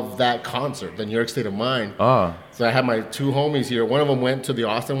of that concert, the New York State of Mind. So I had my 2 homies here. One of them went to the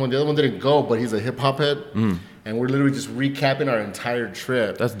Austin one. The other one didn't go, but he's a hip-hop head. And we're literally just recapping our entire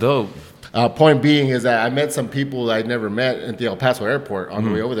trip. That's dope. Point being is that I met some people I'd never met at the El Paso airport on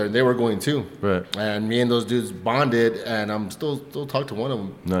the way over there, and they were going too. Right. And me and those dudes bonded, and I'm still talk to one of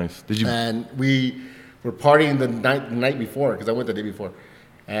them. Nice. Did you? And we were partying the night before, because I went the day before.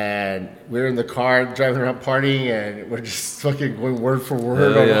 And we're in the car driving around partying, and we're just fucking going word for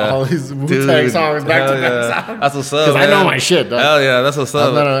word on all these Wu-Tang songs, back to back songs. That's what's up. Because I know my shit, dog. Hell yeah, that's what's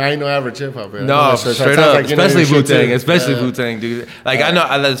up. I ain't no average hip hop. No, straight up, like, especially Wu-Tang, Wu-Tang, dude. Like I know,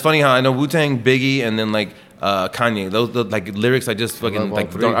 it's funny how I know Wu-Tang, Biggie, and then like Kanye. Those like lyrics, I just fucking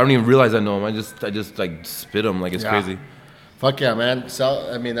like I don't even realize I know them. I just like spit them like it's crazy. Fuck yeah, man.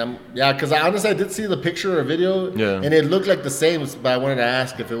 So, I mean, because I honestly did see the picture or video, and it looked like the same, but I wanted to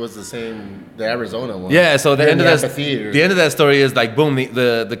ask if it was the same, the Arizona one. Yeah, so the end of that story is like, boom,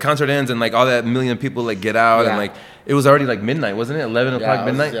 the concert ends and like all that million people like get out and like, it was already like midnight, wasn't it? 11 o'clock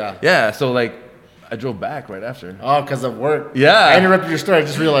midnight? Yeah, so like, I drove back right after. Oh, because of work. Yeah. I interrupted your story. I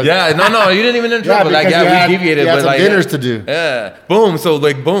just realized. Yeah, no, you didn't even interrupt. We deviated. You had some dinners to do. Yeah. Boom. So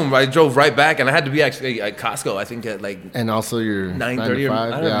like, boom. I drove right back, and I had to be actually at Costco. I think at like. And also your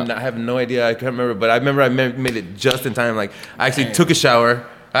 9:30. I have no idea. I can't remember, but I remember I made it just in time. Like I actually took a shower.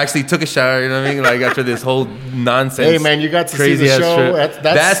 You know what I mean? Like after this whole nonsense. Hey man, you got to see the show.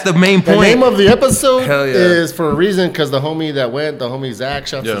 That's the main point. The name of the episode is for a reason, because the homie that went, the homie Zach,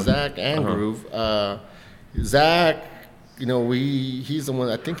 shouts to Zach and Groove. Zach, you know, he's the one.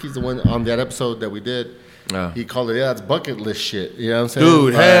 I think he's the one on that episode that we did. He called it, that's bucket list shit. You know what I'm saying?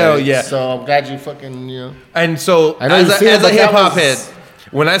 Dude, hell yeah. So I'm glad you fucking, you know. And so, as a hip hop head,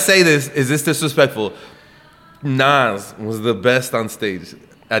 when I say this, is this disrespectful? Nas was the best on stage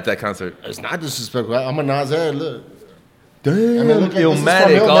at that concert. It's not disrespectful. I'm a Nas head. Look. Damn,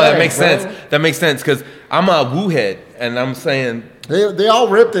 Illmatic. Oh, that makes sense. That makes sense, because I'm a Wu head, and I'm saying they all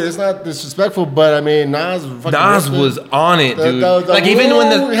ripped it. It's not disrespectful, but I mean Nas was on it, dude. Like even when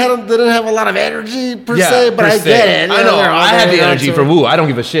they didn't have a lot of energy per se, but I get it. I know. I had the energy for Wu. I don't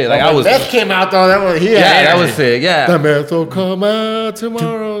give a shit. Like I was. Meth came out though. That was sick. Yeah. The meth will come out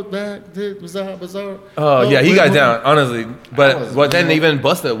tomorrow. Back to bizarre. Oh yeah, he got down honestly. But then even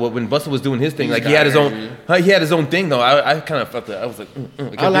Busta, when Busta was doing his thing, like he had his own. He had his own thing though. I kind of felt that. I was like,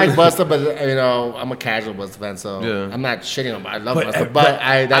 I like Busta, but you know I'm a casual Busta fan, so I'm not shitting on him. I love Busta, but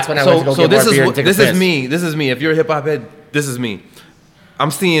that's when I went to go get more beer and take a piss. This is me. If you're a hip hop head, this is me.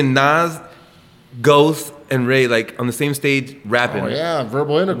 I'm seeing Nas, Ghost, and Ray like on the same stage rapping. Oh yeah,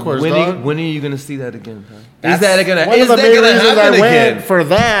 verbal intercourse. When are you gonna see that again? Is that gonna happen again? For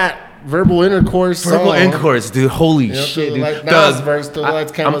that. Verbal intercourse, dude. Holy shit, dude. Like Nas verse, the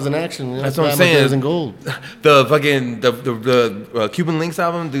lights, cameras, in action. That's what I'm saying. In gold. The fucking the Cuban Links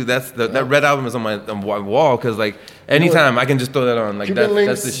album, dude. That red album is on my wall, because like anytime I can just throw that on. Like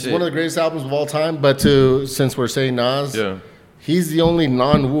that's the shit. Is one of the greatest albums of all time. But since we're saying Nas, he's the only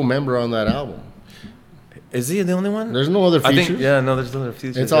non-Wu member on that album. Is he the only one? There's no other features. There's no other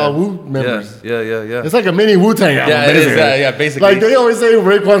features. It's all Wu members. Yeah. It's like a mini Wu-Tang album. Yeah, it is. Basically. Like they always say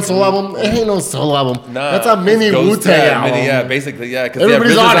Raekwon's solo album. It ain't no solo album. Nah, that's a mini Wu-Tang album. Basically, because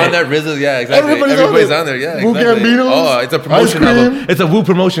everybody's on there. RZA's, exactly. Everybody's on there. Yeah, Wu Gambino. Oh, it's a promotion album. It's a Wu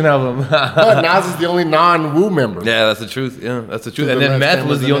promotion album. But Nas is the only non-Wu member. Yeah, that's the truth. Yeah, that's the truth. And then Meth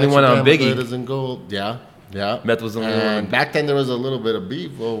was the only one on Biggie. In gold. Yeah. Meth was the only one. And back then there was a little bit of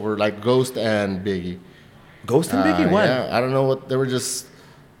beef over like Ghost and Biggie. Ghost and Biggie? Why? Yeah, I don't know what they were, just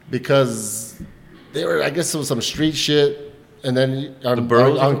because they were. I guess it was some street shit. And then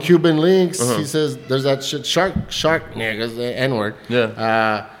on Cuban Links, he says there's that shit shark niggas, the N-word.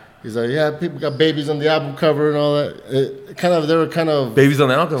 Yeah. He's like, people got babies on the album cover and all that. They were kind of babies on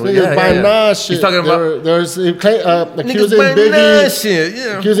the album cover. Nas shit. He's talking about accusing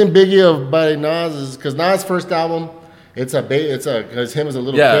Biggie of buying Nas's, because Nas' first album, it's because him as a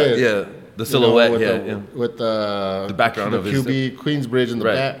little kid. Yeah. The silhouette, with the background of QB Queensbridge in the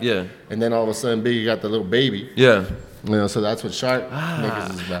back, and then all of a sudden Biggie got the little baby, You know, so that's what shark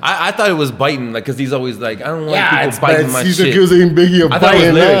niggas is about. I thought it was biting, like, because he's always like, I don't want people biting my he's shit. He's accusing Biggie of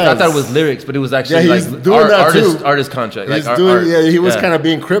biting I thought it was lyrics, but it was actually artist contract. He was kind of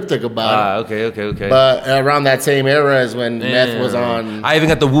being cryptic about it. Okay. But around that same era is when Meth was on. I even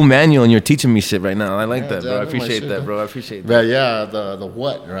got the Wu manual, and you're teaching me shit right now. I like that, bro. I appreciate that, bro. I appreciate that. But yeah, the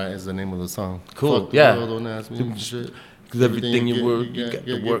what, right, is the name of the song. Cool. Fuck the world, don't ask me shit. Because everything you got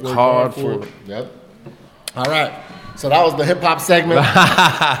to work hard for. Yep. All right. So that was the hip hop segment.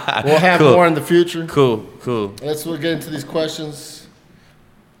 We'll have more in the future. Cool. Let's get into these questions.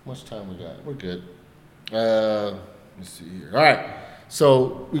 How much time we got? We're good. Let me see here. All right.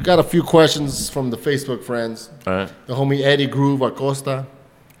 So we got a few questions from the Facebook friends. All right. The homie Eddie Groove Acosta,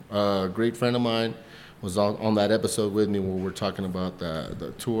 a great friend of mine, was on that episode with me where we're talking about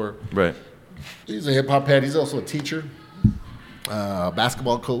the tour. Right. He's a hip hop head. He's also a teacher,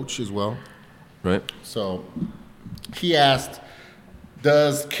 basketball coach as well. Right. So he asked,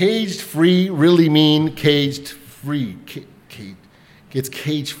 does caged free really mean caged free? gets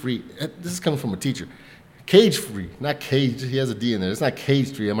cage-free. This is coming from a teacher. Cage-free, not cage. He has a D in there. It's not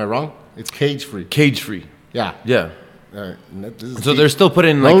cage-free. Am I wrong? It's cage-free. Cage-free. Yeah. Yeah. All right. So they're still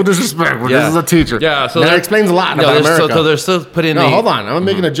putting like... No disrespect, but this is a teacher. Yeah. So that explains a lot about America. So they're still putting... No, hold on. I'm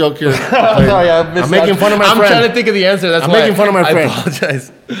making a joke here. Sorry, I'm making fun of my friend. I'm trying to think of the answer. That's I'm why making fun of my friend. I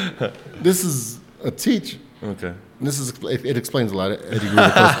apologize. This is a teacher. Okay. It explains a lot. Eddie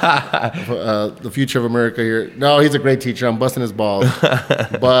Gruber, the future of America here. No, he's a great teacher. I'm busting his balls.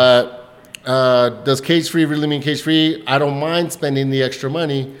 But does cage-free really mean cage-free? I don't mind spending the extra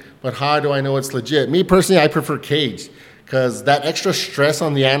money, but how do I know it's legit? Me personally, I prefer cage because that extra stress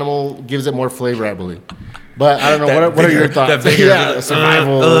on the animal gives it more flavor, I believe. But I don't know. What are your thoughts?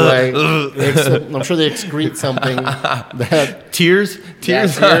 Survival. I'm sure they excrete something. Tears,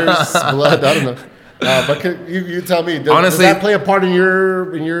 blood. I don't know. But you tell me. Does that play a part in your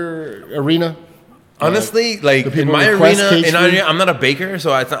arena? Honestly, like in my arena, I'm not a baker,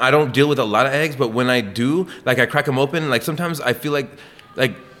 so I don't deal with a lot of eggs. But when I do, like I crack them open. Like sometimes I feel like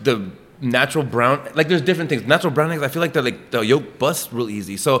the natural brown, like there's different things. Natural brown eggs, I feel like the yolk busts real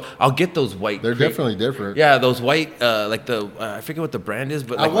easy. So I'll get those white. They're definitely different. Yeah, those white, I forget what the brand is,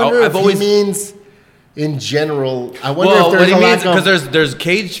 but like, I wonder if he means in general. I wonder if there's what he means because there's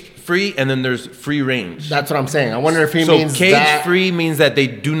cage free and then there's free range. That's what I'm saying. I wonder if he means cage free means that they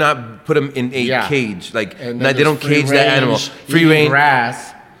do not put them in a cage, like they don't cage the animal. Free range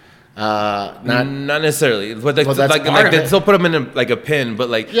grass. Not necessarily, but they still put them in a pen. But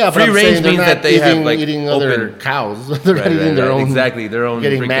free range means that they have eating other cows. They're not eating their own. Exactly, their own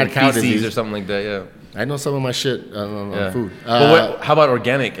getting mad cow disease or something like that. Yeah, I know some of my shit on food. But how about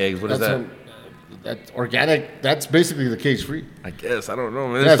organic eggs? What is that? That's organic. That's basically the cage free. I guess I don't know.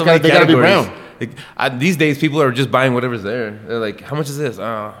 Man. They gotta be brown. These days, people are just buying whatever's there. They're like, "How much is this?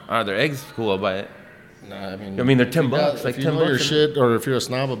 Are there eggs? Cool, I'll buy it." Nah, I mean, they're $10. If you know your shit, or if you're a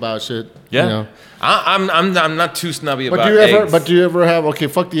snob about shit, yeah. You know. I'm not too snobby about eggs. But do you ever have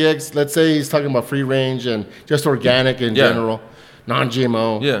fuck the eggs? Let's say he's talking about free range and just organic in general,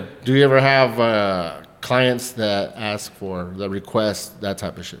 non-GMO. Yeah. Do you ever have clients that ask for the request that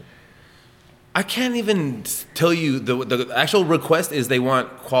type of shit? I can't even tell you the actual request is they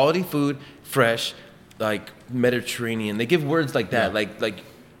want quality food, fresh, like Mediterranean. They give words like that, like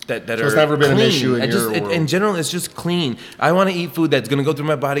that so are it's never been clean. An issue in your world. In general, it's just clean. I want to eat food that's going to go through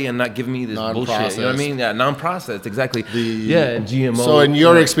my body and not give me this bullshit. You know what I mean? Yeah, non-processed, exactly. GMO. So in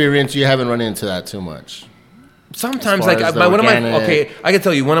your experience, you haven't run into that too much? Sometimes, I can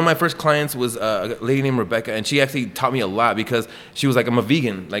tell you, one of my first clients was a lady named Rebecca, and she actually taught me a lot because she was like, I'm a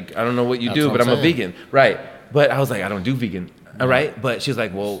vegan. Like, I don't know what you do, but I'm a vegan. Right. But I was like, I don't do vegan. All right. But she's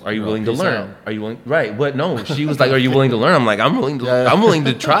like, well, are you willing to learn? Are you willing? Right. But no, she was like, are you willing to learn? I'm like, I'm willing to. I'm willing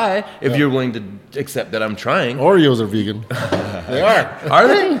to try if you're willing to accept that I'm trying. Oreos are vegan. They are. Are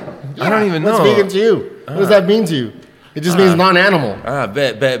they? I don't even know. What's vegan to you? What does that mean to you? It just means non-animal.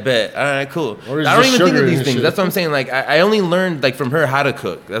 Bet. All right, cool. I don't even think of these things. That's what I'm saying. Like, I only learned from her how to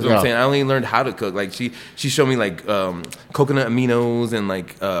cook. That's what I'm saying. I only learned how to cook. Like, she showed me coconut aminos and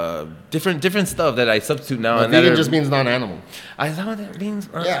different stuff that I substitute now. And vegan just means non-animal. Is that what that means?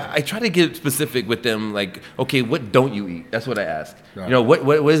 I try to get specific with them. Like, okay, what don't you eat? That's what I ask. Right. You know,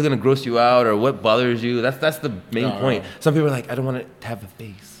 what is gonna gross you out or what bothers you? That's the main point. Some people are like, I don't want it to have a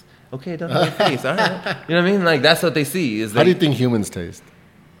face. Okay, don't have a face. All right. You know what I mean? Like, that's what they see. How do you think humans taste?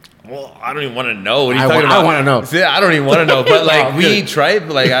 Well, I don't even want to know. What are you talking about? I want to know. See, I don't even want to know. But, we eat tripe.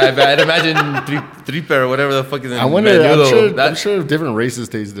 Like, I'd imagine tripe or whatever the fuck is in I wonder, I'm sure different races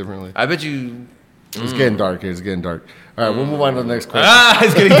taste differently. I bet you... It's getting dark here. It's getting dark. All right, we'll move on to the next question.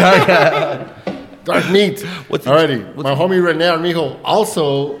 It's getting dark. Dark meat. Alrighty. My homie Rene Armijo,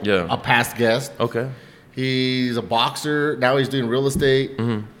 also a past guest. Okay. He's a boxer. Now he's doing real estate.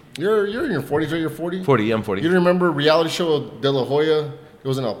 Mm-hmm. You're in your 40s, right? You're 40? 40, I'm 40. You remember reality show of De La Hoya? There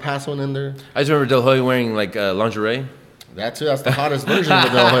was an El Paso in there. I just remember De La Hoya wearing lingerie. That's the hottest version of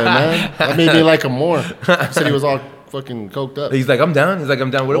De La Hoya, man. That made me like him more. He said he was all fucking coked up. He's like, I'm down.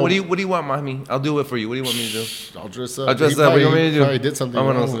 What do you want, mommy? I'll do it for you. What do you want me to do? I'll dress up. What do you want me to do? Probably did something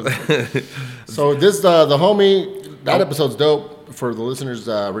wrong. So this, the homie, that episode's dope. For the listeners,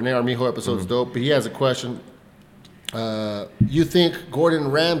 Rene Armijo episode's dope. But he has a question. You think Gordon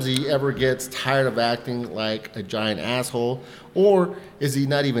Ramsay ever gets tired of acting like a giant asshole, or is he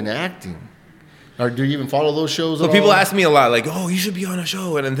not even acting? Or do you even follow those shows? So people ask me a lot, like, "Oh, you should be on a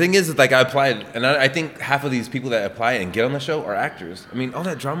show." And the thing is like I applied, and I think half of these people that apply and get on the show are actors. I mean, all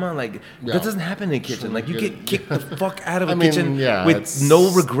that drama, like that doesn't happen in a kitchen. Like you get kicked the fuck out of a kitchen with no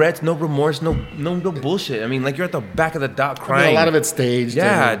regrets, no remorse, no bullshit. I mean, like you're at the back of the dock crying. A lot of it's staged.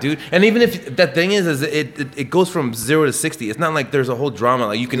 Yeah, dude. And even if that thing is it goes from 0 to 60. It's not like there's a whole drama.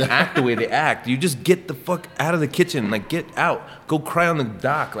 Like you can act the way they act. You just get the fuck out of the kitchen. Like get out, go cry on the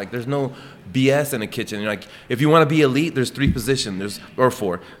dock. Like there's no BS in a kitchen. You're like, if you want to be elite, there's 3 positions, or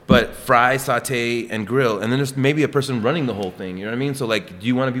 4, but fry, saute, and grill, and then there's maybe a person running the whole thing. You know what I mean? So like, do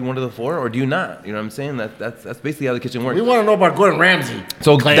you want to be one of the 4, or do you not? You know what I'm saying? That's basically how the kitchen works. We want to know about Gordon Ramsay.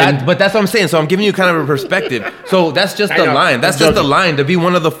 So but that's what I'm saying. So I'm giving you kind of a perspective. So that's just the line. That's just the line. To be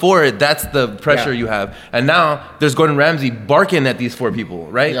one of the 4, that's the pressure you have. And now there's Gordon Ramsay barking at these 4 people,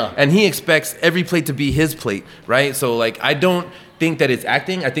 right? Yeah. And he expects every plate to be his plate, right? So like, I don't think that it's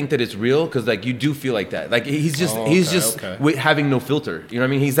acting. I think that it's real, because like you do feel like that. Like he's just having no filter. You know what I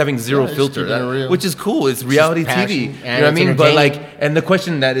mean? He's having zero filter, which is cool. It's reality TV. You know what I mean? But like, and the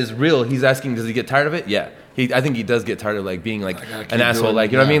question that is real, he's asking, does he get tired of it? Yeah. I think he does get tired of like being like an asshole.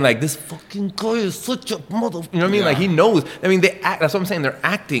 Like, you know what I mean? Like, this fucking guy is such a mother. You know what I mean? Like, he knows. I mean, they act. That's what I'm saying. They're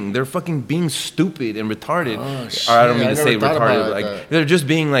acting. They're fucking being stupid and retarded. Oh, shit. Or I don't mean to say retarded. But like, they're just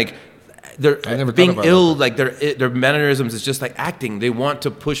being like, they're being ill. Like their mannerisms is just like acting. They want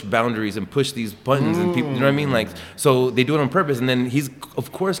to push boundaries and push these buttons and people. You know what I mean? Like, so they do it on purpose. And then he's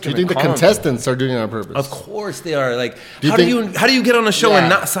of course. Do you think the contestants are doing it on purpose? Of course they are. Like, how do you get on a show and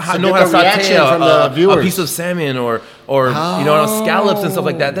not know how to saute a piece of salmon or scallops and stuff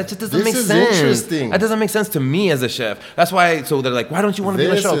like that? That just doesn't make sense. Interesting. That doesn't make sense to me as a chef. That's why. So they're like, why don't you want to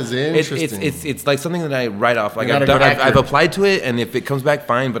be on a show? This is interesting. It's like something that I write off. Like I've applied to it, and if it comes back,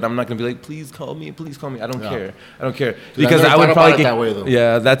 fine. But I'm not gonna be like, please call me. I don't care. Because I would probably get that way, though.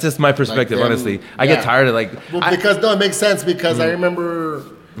 Yeah, that's just my perspective. Like honestly, I get tired of like. Well, because it makes sense because I remember.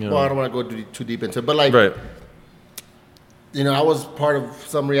 Well, I don't want to go too deep into it, but like. Right. You know, I was part of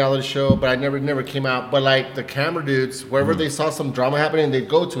some reality show, but I never came out. But like the camera dudes, wherever they saw some drama happening, they'd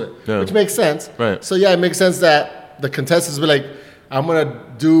go to it, which makes sense. Right. So yeah, it makes sense that the contestants be like, I'm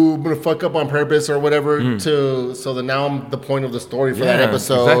gonna fuck up on purpose or whatever so that now I'm the point of the story for that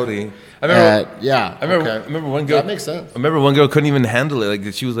episode. Exactly. I remember one girl. That makes sense. I remember one girl couldn't even handle it.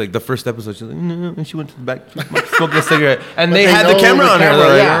 Like she was like the first episode, she was like, no, and she went to the back, smoking a cigarette, and they had the camera on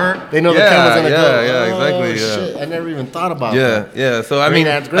her. They know the camera's gonna go. Yeah, exactly. Shit, I never even thought about that. Yeah. So I mean,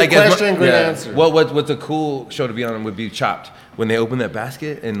 great question, great answer. What's a cool show to be on would be Chopped. When they open that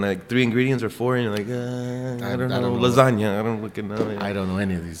basket and like 3 ingredients or 4, and you're like, I don't know, lasagna. I don't fucking know. I don't know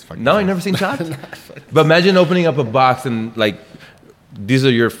any of these fucking. No, you never seen Chopped? But imagine opening up a box and like, these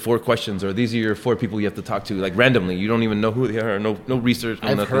are your 4 questions, or these are your 4 people you have to talk to, like randomly. You don't even know who they are. No research.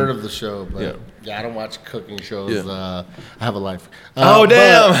 I've heard of the show, but I don't watch cooking shows. I have a life. Oh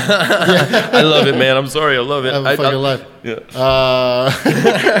damn! I love it, man. I'm sorry, I love it. I have a fucking life. Yeah.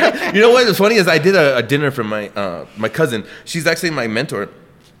 You know what? What's funny is I did a dinner for my cousin. She's actually my mentor.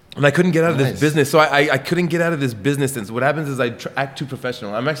 And I couldn't get out of this business. So I couldn't get out of this business. And so what happens is I act too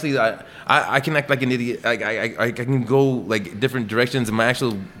professional. I'm actually, I can act like an idiot. I can go like different directions. And my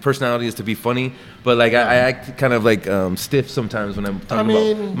actual personality is to be funny. But like I act kind of like stiff sometimes when I'm talking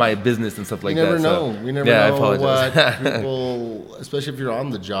about my business and stuff like that. We never know what people, especially if you're on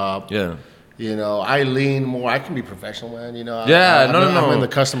the job. Yeah. You know, I lean more. I can be professional, man. You know, I'm in the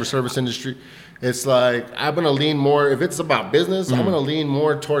customer service industry. It's like I'm gonna lean more. If it's about business, I'm gonna lean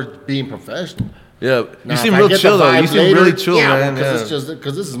more towards being professional. Yeah, now, you seem real chill though. You seem really chill, man. Because it's just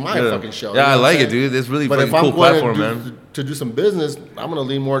because this is my fucking show. Yeah, I like it, dude. It's really fucking cool platform, man. To do some business, I'm gonna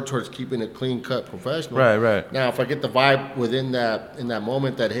lean more towards keeping it clean cut, professional. Right. Now, if I get the vibe within that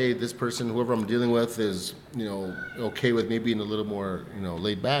moment that hey, this person, whoever I'm dealing with, is okay with me being a little more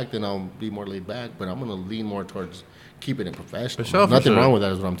laid back, then I'll be more laid back. But I'm gonna lean more towards keeping it professional. For sure, Nothing wrong with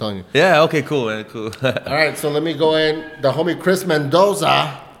that is what I'm telling you. Yeah, okay, cool, man, cool. All right, so let me go in. The homie Chris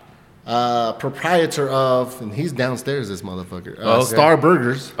Mendoza, proprietor of, and he's downstairs, this motherfucker, Star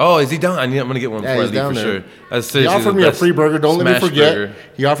Burgers. Oh, is he down? I'm going to get one before I leave for sure. He offered me a free burger. Don't let me forget.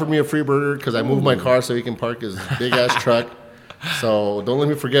 He offered me a free burger because I moved my car so he can park his big-ass truck. So don't let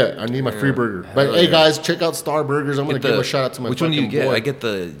me forget. I need my free burger. But hey, guys, check out Star Burgers. I'm going to give a shout out to my fucking boy. Which one do you get? I get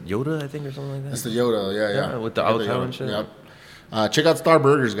the Yoda, I think, or something like that. It's the Yoda, yeah. With the avocado and shit. Yep. Check out Star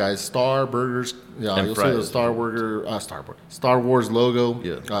Burgers, guys. Star Burgers. Yeah, and you'll see the Star Wars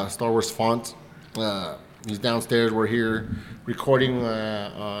logo. Star Wars font. He's downstairs. We're here recording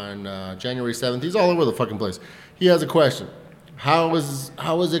on January 7th. He's all over the fucking place. He has a question. How is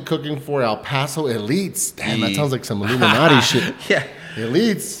it cooking for El Paso elites? Damn, that sounds like some Illuminati shit. Yeah.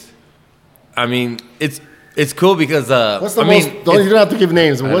 Elites. I mean, it's cool because what's the most? You don't have to give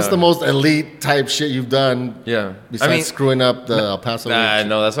names. But what's the most elite type shit you've done? Yeah, besides screwing up the El Paso. I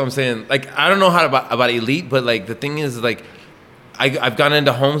know, that's what I'm saying. Like, I don't know how about elite, but like the thing is, like, I've gone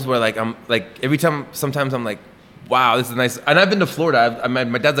into homes where like I'm like sometimes I'm like, wow, this is nice. And I've been to Florida. My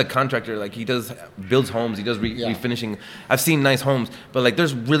dad's a contractor. Like, he builds homes. He does refinishing. I've seen nice homes, but like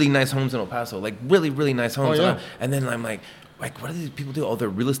there's really nice homes in El Paso. Like really, really nice homes. Oh, yeah. And then I'm like, what do these people do? Oh, they're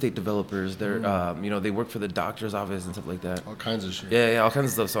real estate developers. They're, they work for the doctor's office and stuff like that. All kinds of shit. Yeah, all kinds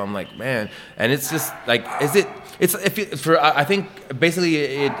of stuff. So I'm like, man, and it's just like, I think basically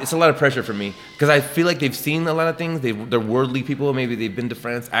it's a lot of pressure for me because I feel like they've seen a lot of things. They're worldly people. Maybe they've been to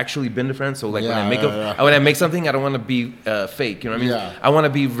France, actually been to France. So like when I make something, I don't want to be fake. You know what I mean? Yeah. I want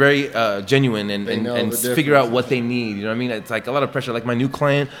to be very genuine and figure out what they need. You know what I mean? It's like a lot of pressure. Like my new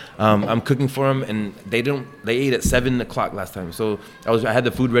client, I'm cooking for them, and they ate at 7:00 last time. So I had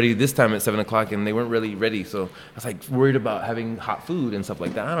the food ready this time at 7:00, and they weren't really ready. So I was like worried about having hot food and stuff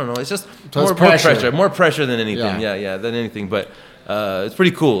like that. I don't know. It's just more pressure than anything. Yeah, than anything. But it's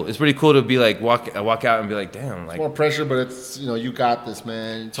pretty cool. It's pretty cool to be like walk out and be like, damn, like more pressure. But it's you got this,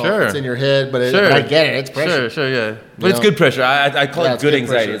 man. It's in your head, but I get it. It's pressure. Sure, yeah. But it's good pressure. I call it good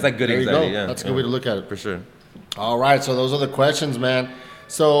anxiety. Pressure. It's like good anxiety. Yeah, that's a good way to look at it for sure. All right, so those are the questions, man.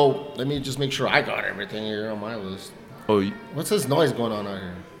 So let me just make sure I got everything here on my list. Oh, what's this noise going on out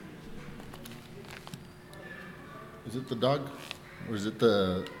here? Is it the dog, or is it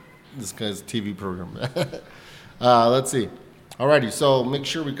this guy's TV program? Let's see. Alrighty, so make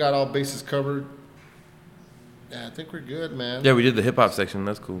sure we got all bases covered. Yeah, I think we're good, man. Yeah, we did the hip hop section.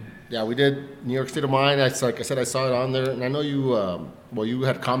 That's cool. Yeah, we did New York State of Mind. Like I said, I saw it on there, and I know you. You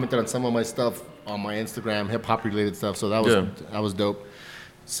had commented on some of my stuff on my Instagram, hip hop related stuff. So that was dope.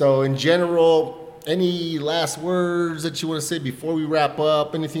 So in general, any last words that you want to say before we wrap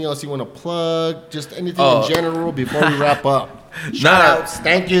up? Anything else you want to plug? Just anything in general before we wrap up? Shout-outs,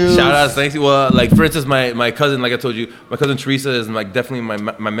 thank you. Shout-outs, thank you. Well, like, for instance, my cousin, like I told you, my cousin Teresa is, like, definitely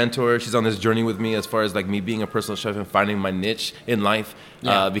my mentor. She's on this journey with me as far as, like, me being a personal chef and finding my niche in life.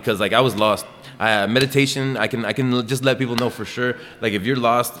 Because, like, I was lost. Meditation, I can just let people know for sure. Like, if you're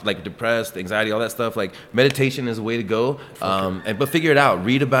lost, like, depressed, anxiety, all that stuff, like, meditation is a way to go. But figure it out.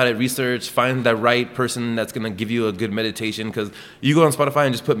 Read about it, research, find the right person that's going to give you a good meditation. Because you go on Spotify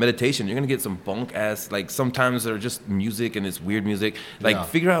and just put meditation, you're going to get some bunk-ass, like, sometimes they're just music and it's weird music. Like,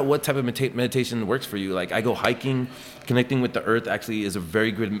 figure out what type of meditation works for you. Like, I go hiking. Connecting with the earth actually is a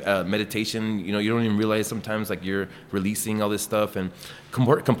very good meditation. You don't even realize sometimes, like, you're releasing all this stuff and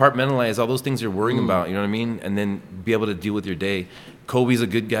compartmentalize all those things you're worrying about, you know what I mean? And then be able to deal with your day. Kobe's a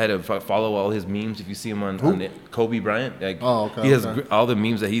good guy to follow all his memes. If you see him on Kobe Bryant, like, he has all the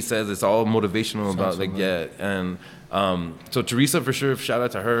memes that he says. It's all motivational about, like, and so Teresa, for sure, shout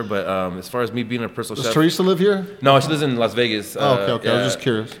out to her. But as far as me being a personal chef. Does Teresa live here? No, she lives in Las Vegas. Okay. I was just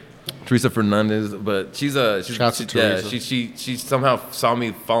curious. Teresa Fernandez, but she somehow saw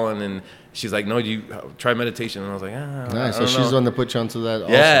me falling, and she's like, no, you try meditation. And I was like, nice. So she's the one that put you onto that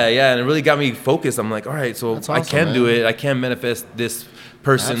also. Yeah, and it really got me focused. I'm like, all right, so awesome, I can do it. I can manifest this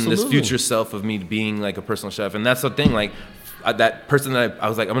person, this future self of me being like a personal chef. And that's the thing, like, that person that I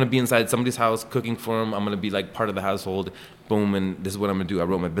was like, I'm going to be inside somebody's house cooking for them. I'm going to be like part of the household. Boom, and this is what I'm going to do. I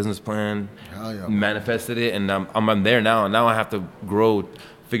wrote my business plan, manifested it, and I'm there now. And now I have to grow,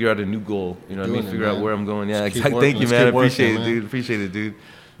 figure out a new goal. You know what I mean? Figure out where I'm going. Yeah, exactly. Thank you, man. Appreciate it, dude.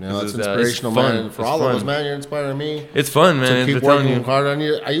 No, it's inspirational, man. For all of us, man, you're inspiring me. It's fun, man. To keep working hard.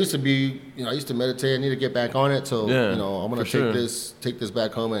 I used to meditate. I need to get back on it. So, I'm going to take this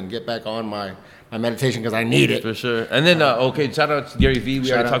back home and get back on my meditation because I need it. For sure. And then, shout out to Gary Vee.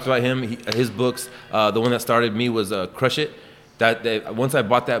 We already talked about him. His books, the one that started me was Crush It. That once I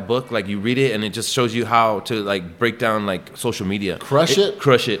bought that book, like, you read it and it just shows you how to, like, break down, like, social media. Crush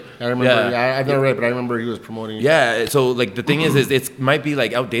it. I remember. I've never read it, but I remember he was promoting it. Yeah. So, like, the thing is it might be,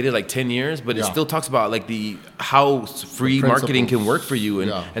 like, outdated, like 10 years, but it still talks about, like, how free marketing can work for you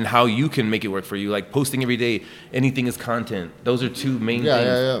and how you can make it work for you. Like, posting every day, anything is content. Those are two main things.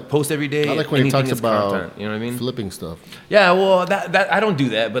 Yeah. Post every day. I like when he talks about content. You know what I mean? Flipping stuff. Yeah. Well, that I don't do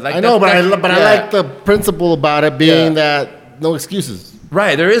that, but, like, I know, but I like the principle about it being that. No excuses.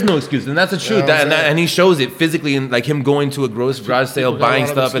 Right, there is no excuse, and that's the truth. And he shows it physically, in, like, him going to a garage sale, buying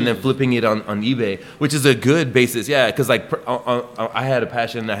stuff, and then flipping it on eBay, which is a good basis. Yeah, because, like, I had a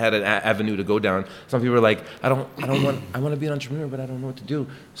passion, I had an avenue to go down. Some people are like, I want to be an entrepreneur, but I don't know what to do.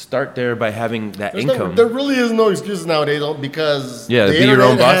 Start there by having that income. There really is no excuses nowadays, because be your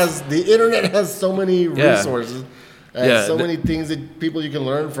own boss. The internet has so many resources. And so many things that people you can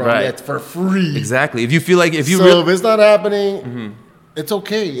learn from that's for free. Exactly. If you feel like if it's not happening, It's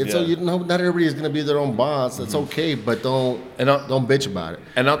okay. Not everybody is gonna be their own boss. It's okay, but don't bitch about it.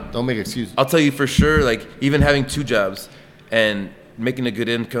 And don't make excuses. I'll tell you for sure. Like even having 2 jobs and making a good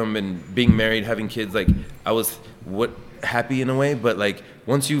income and being married, having kids, like I was happy in a way. But like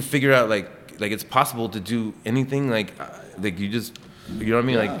once you figure out like it's possible to do anything, like you just, you know what I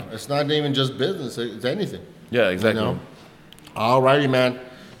mean? Yeah, like it's not even just business. It's anything. Yeah, exactly. You know? Alrighty, man.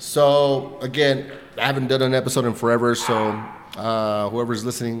 So again, I haven't done an episode in forever. So whoever's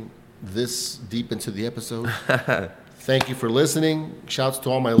listening this deep into the episode, thank you for listening. Shouts to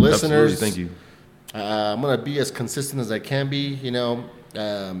all my listeners. Absolutely, thank you. I'm gonna be as consistent as I can be. You know,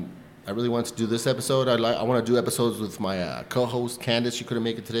 I really want to do this episode. I want to do episodes with my co-host Candace. She couldn't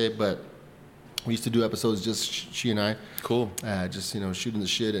make it today, but we used to do episodes just she and I. Cool. Just shooting the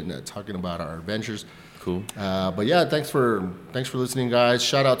shit and talking about our adventures. Cool. But yeah, thanks for listening, guys.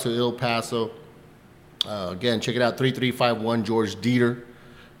 Shout out to El Paso. Again, check it out, 3351 George Dieter,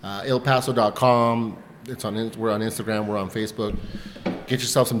 elpaso.com. We're on Instagram, we're on Facebook. Get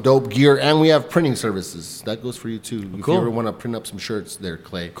yourself some dope gear, and we have printing services. That goes for you too. If you ever want to print up some shirts there,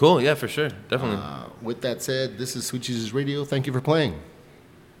 Clay. Cool, yeah, for sure, definitely. With that said, this is Sweet Jesus Radio. Thank you for playing.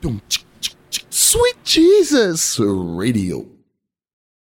 Sweet Jesus Radio.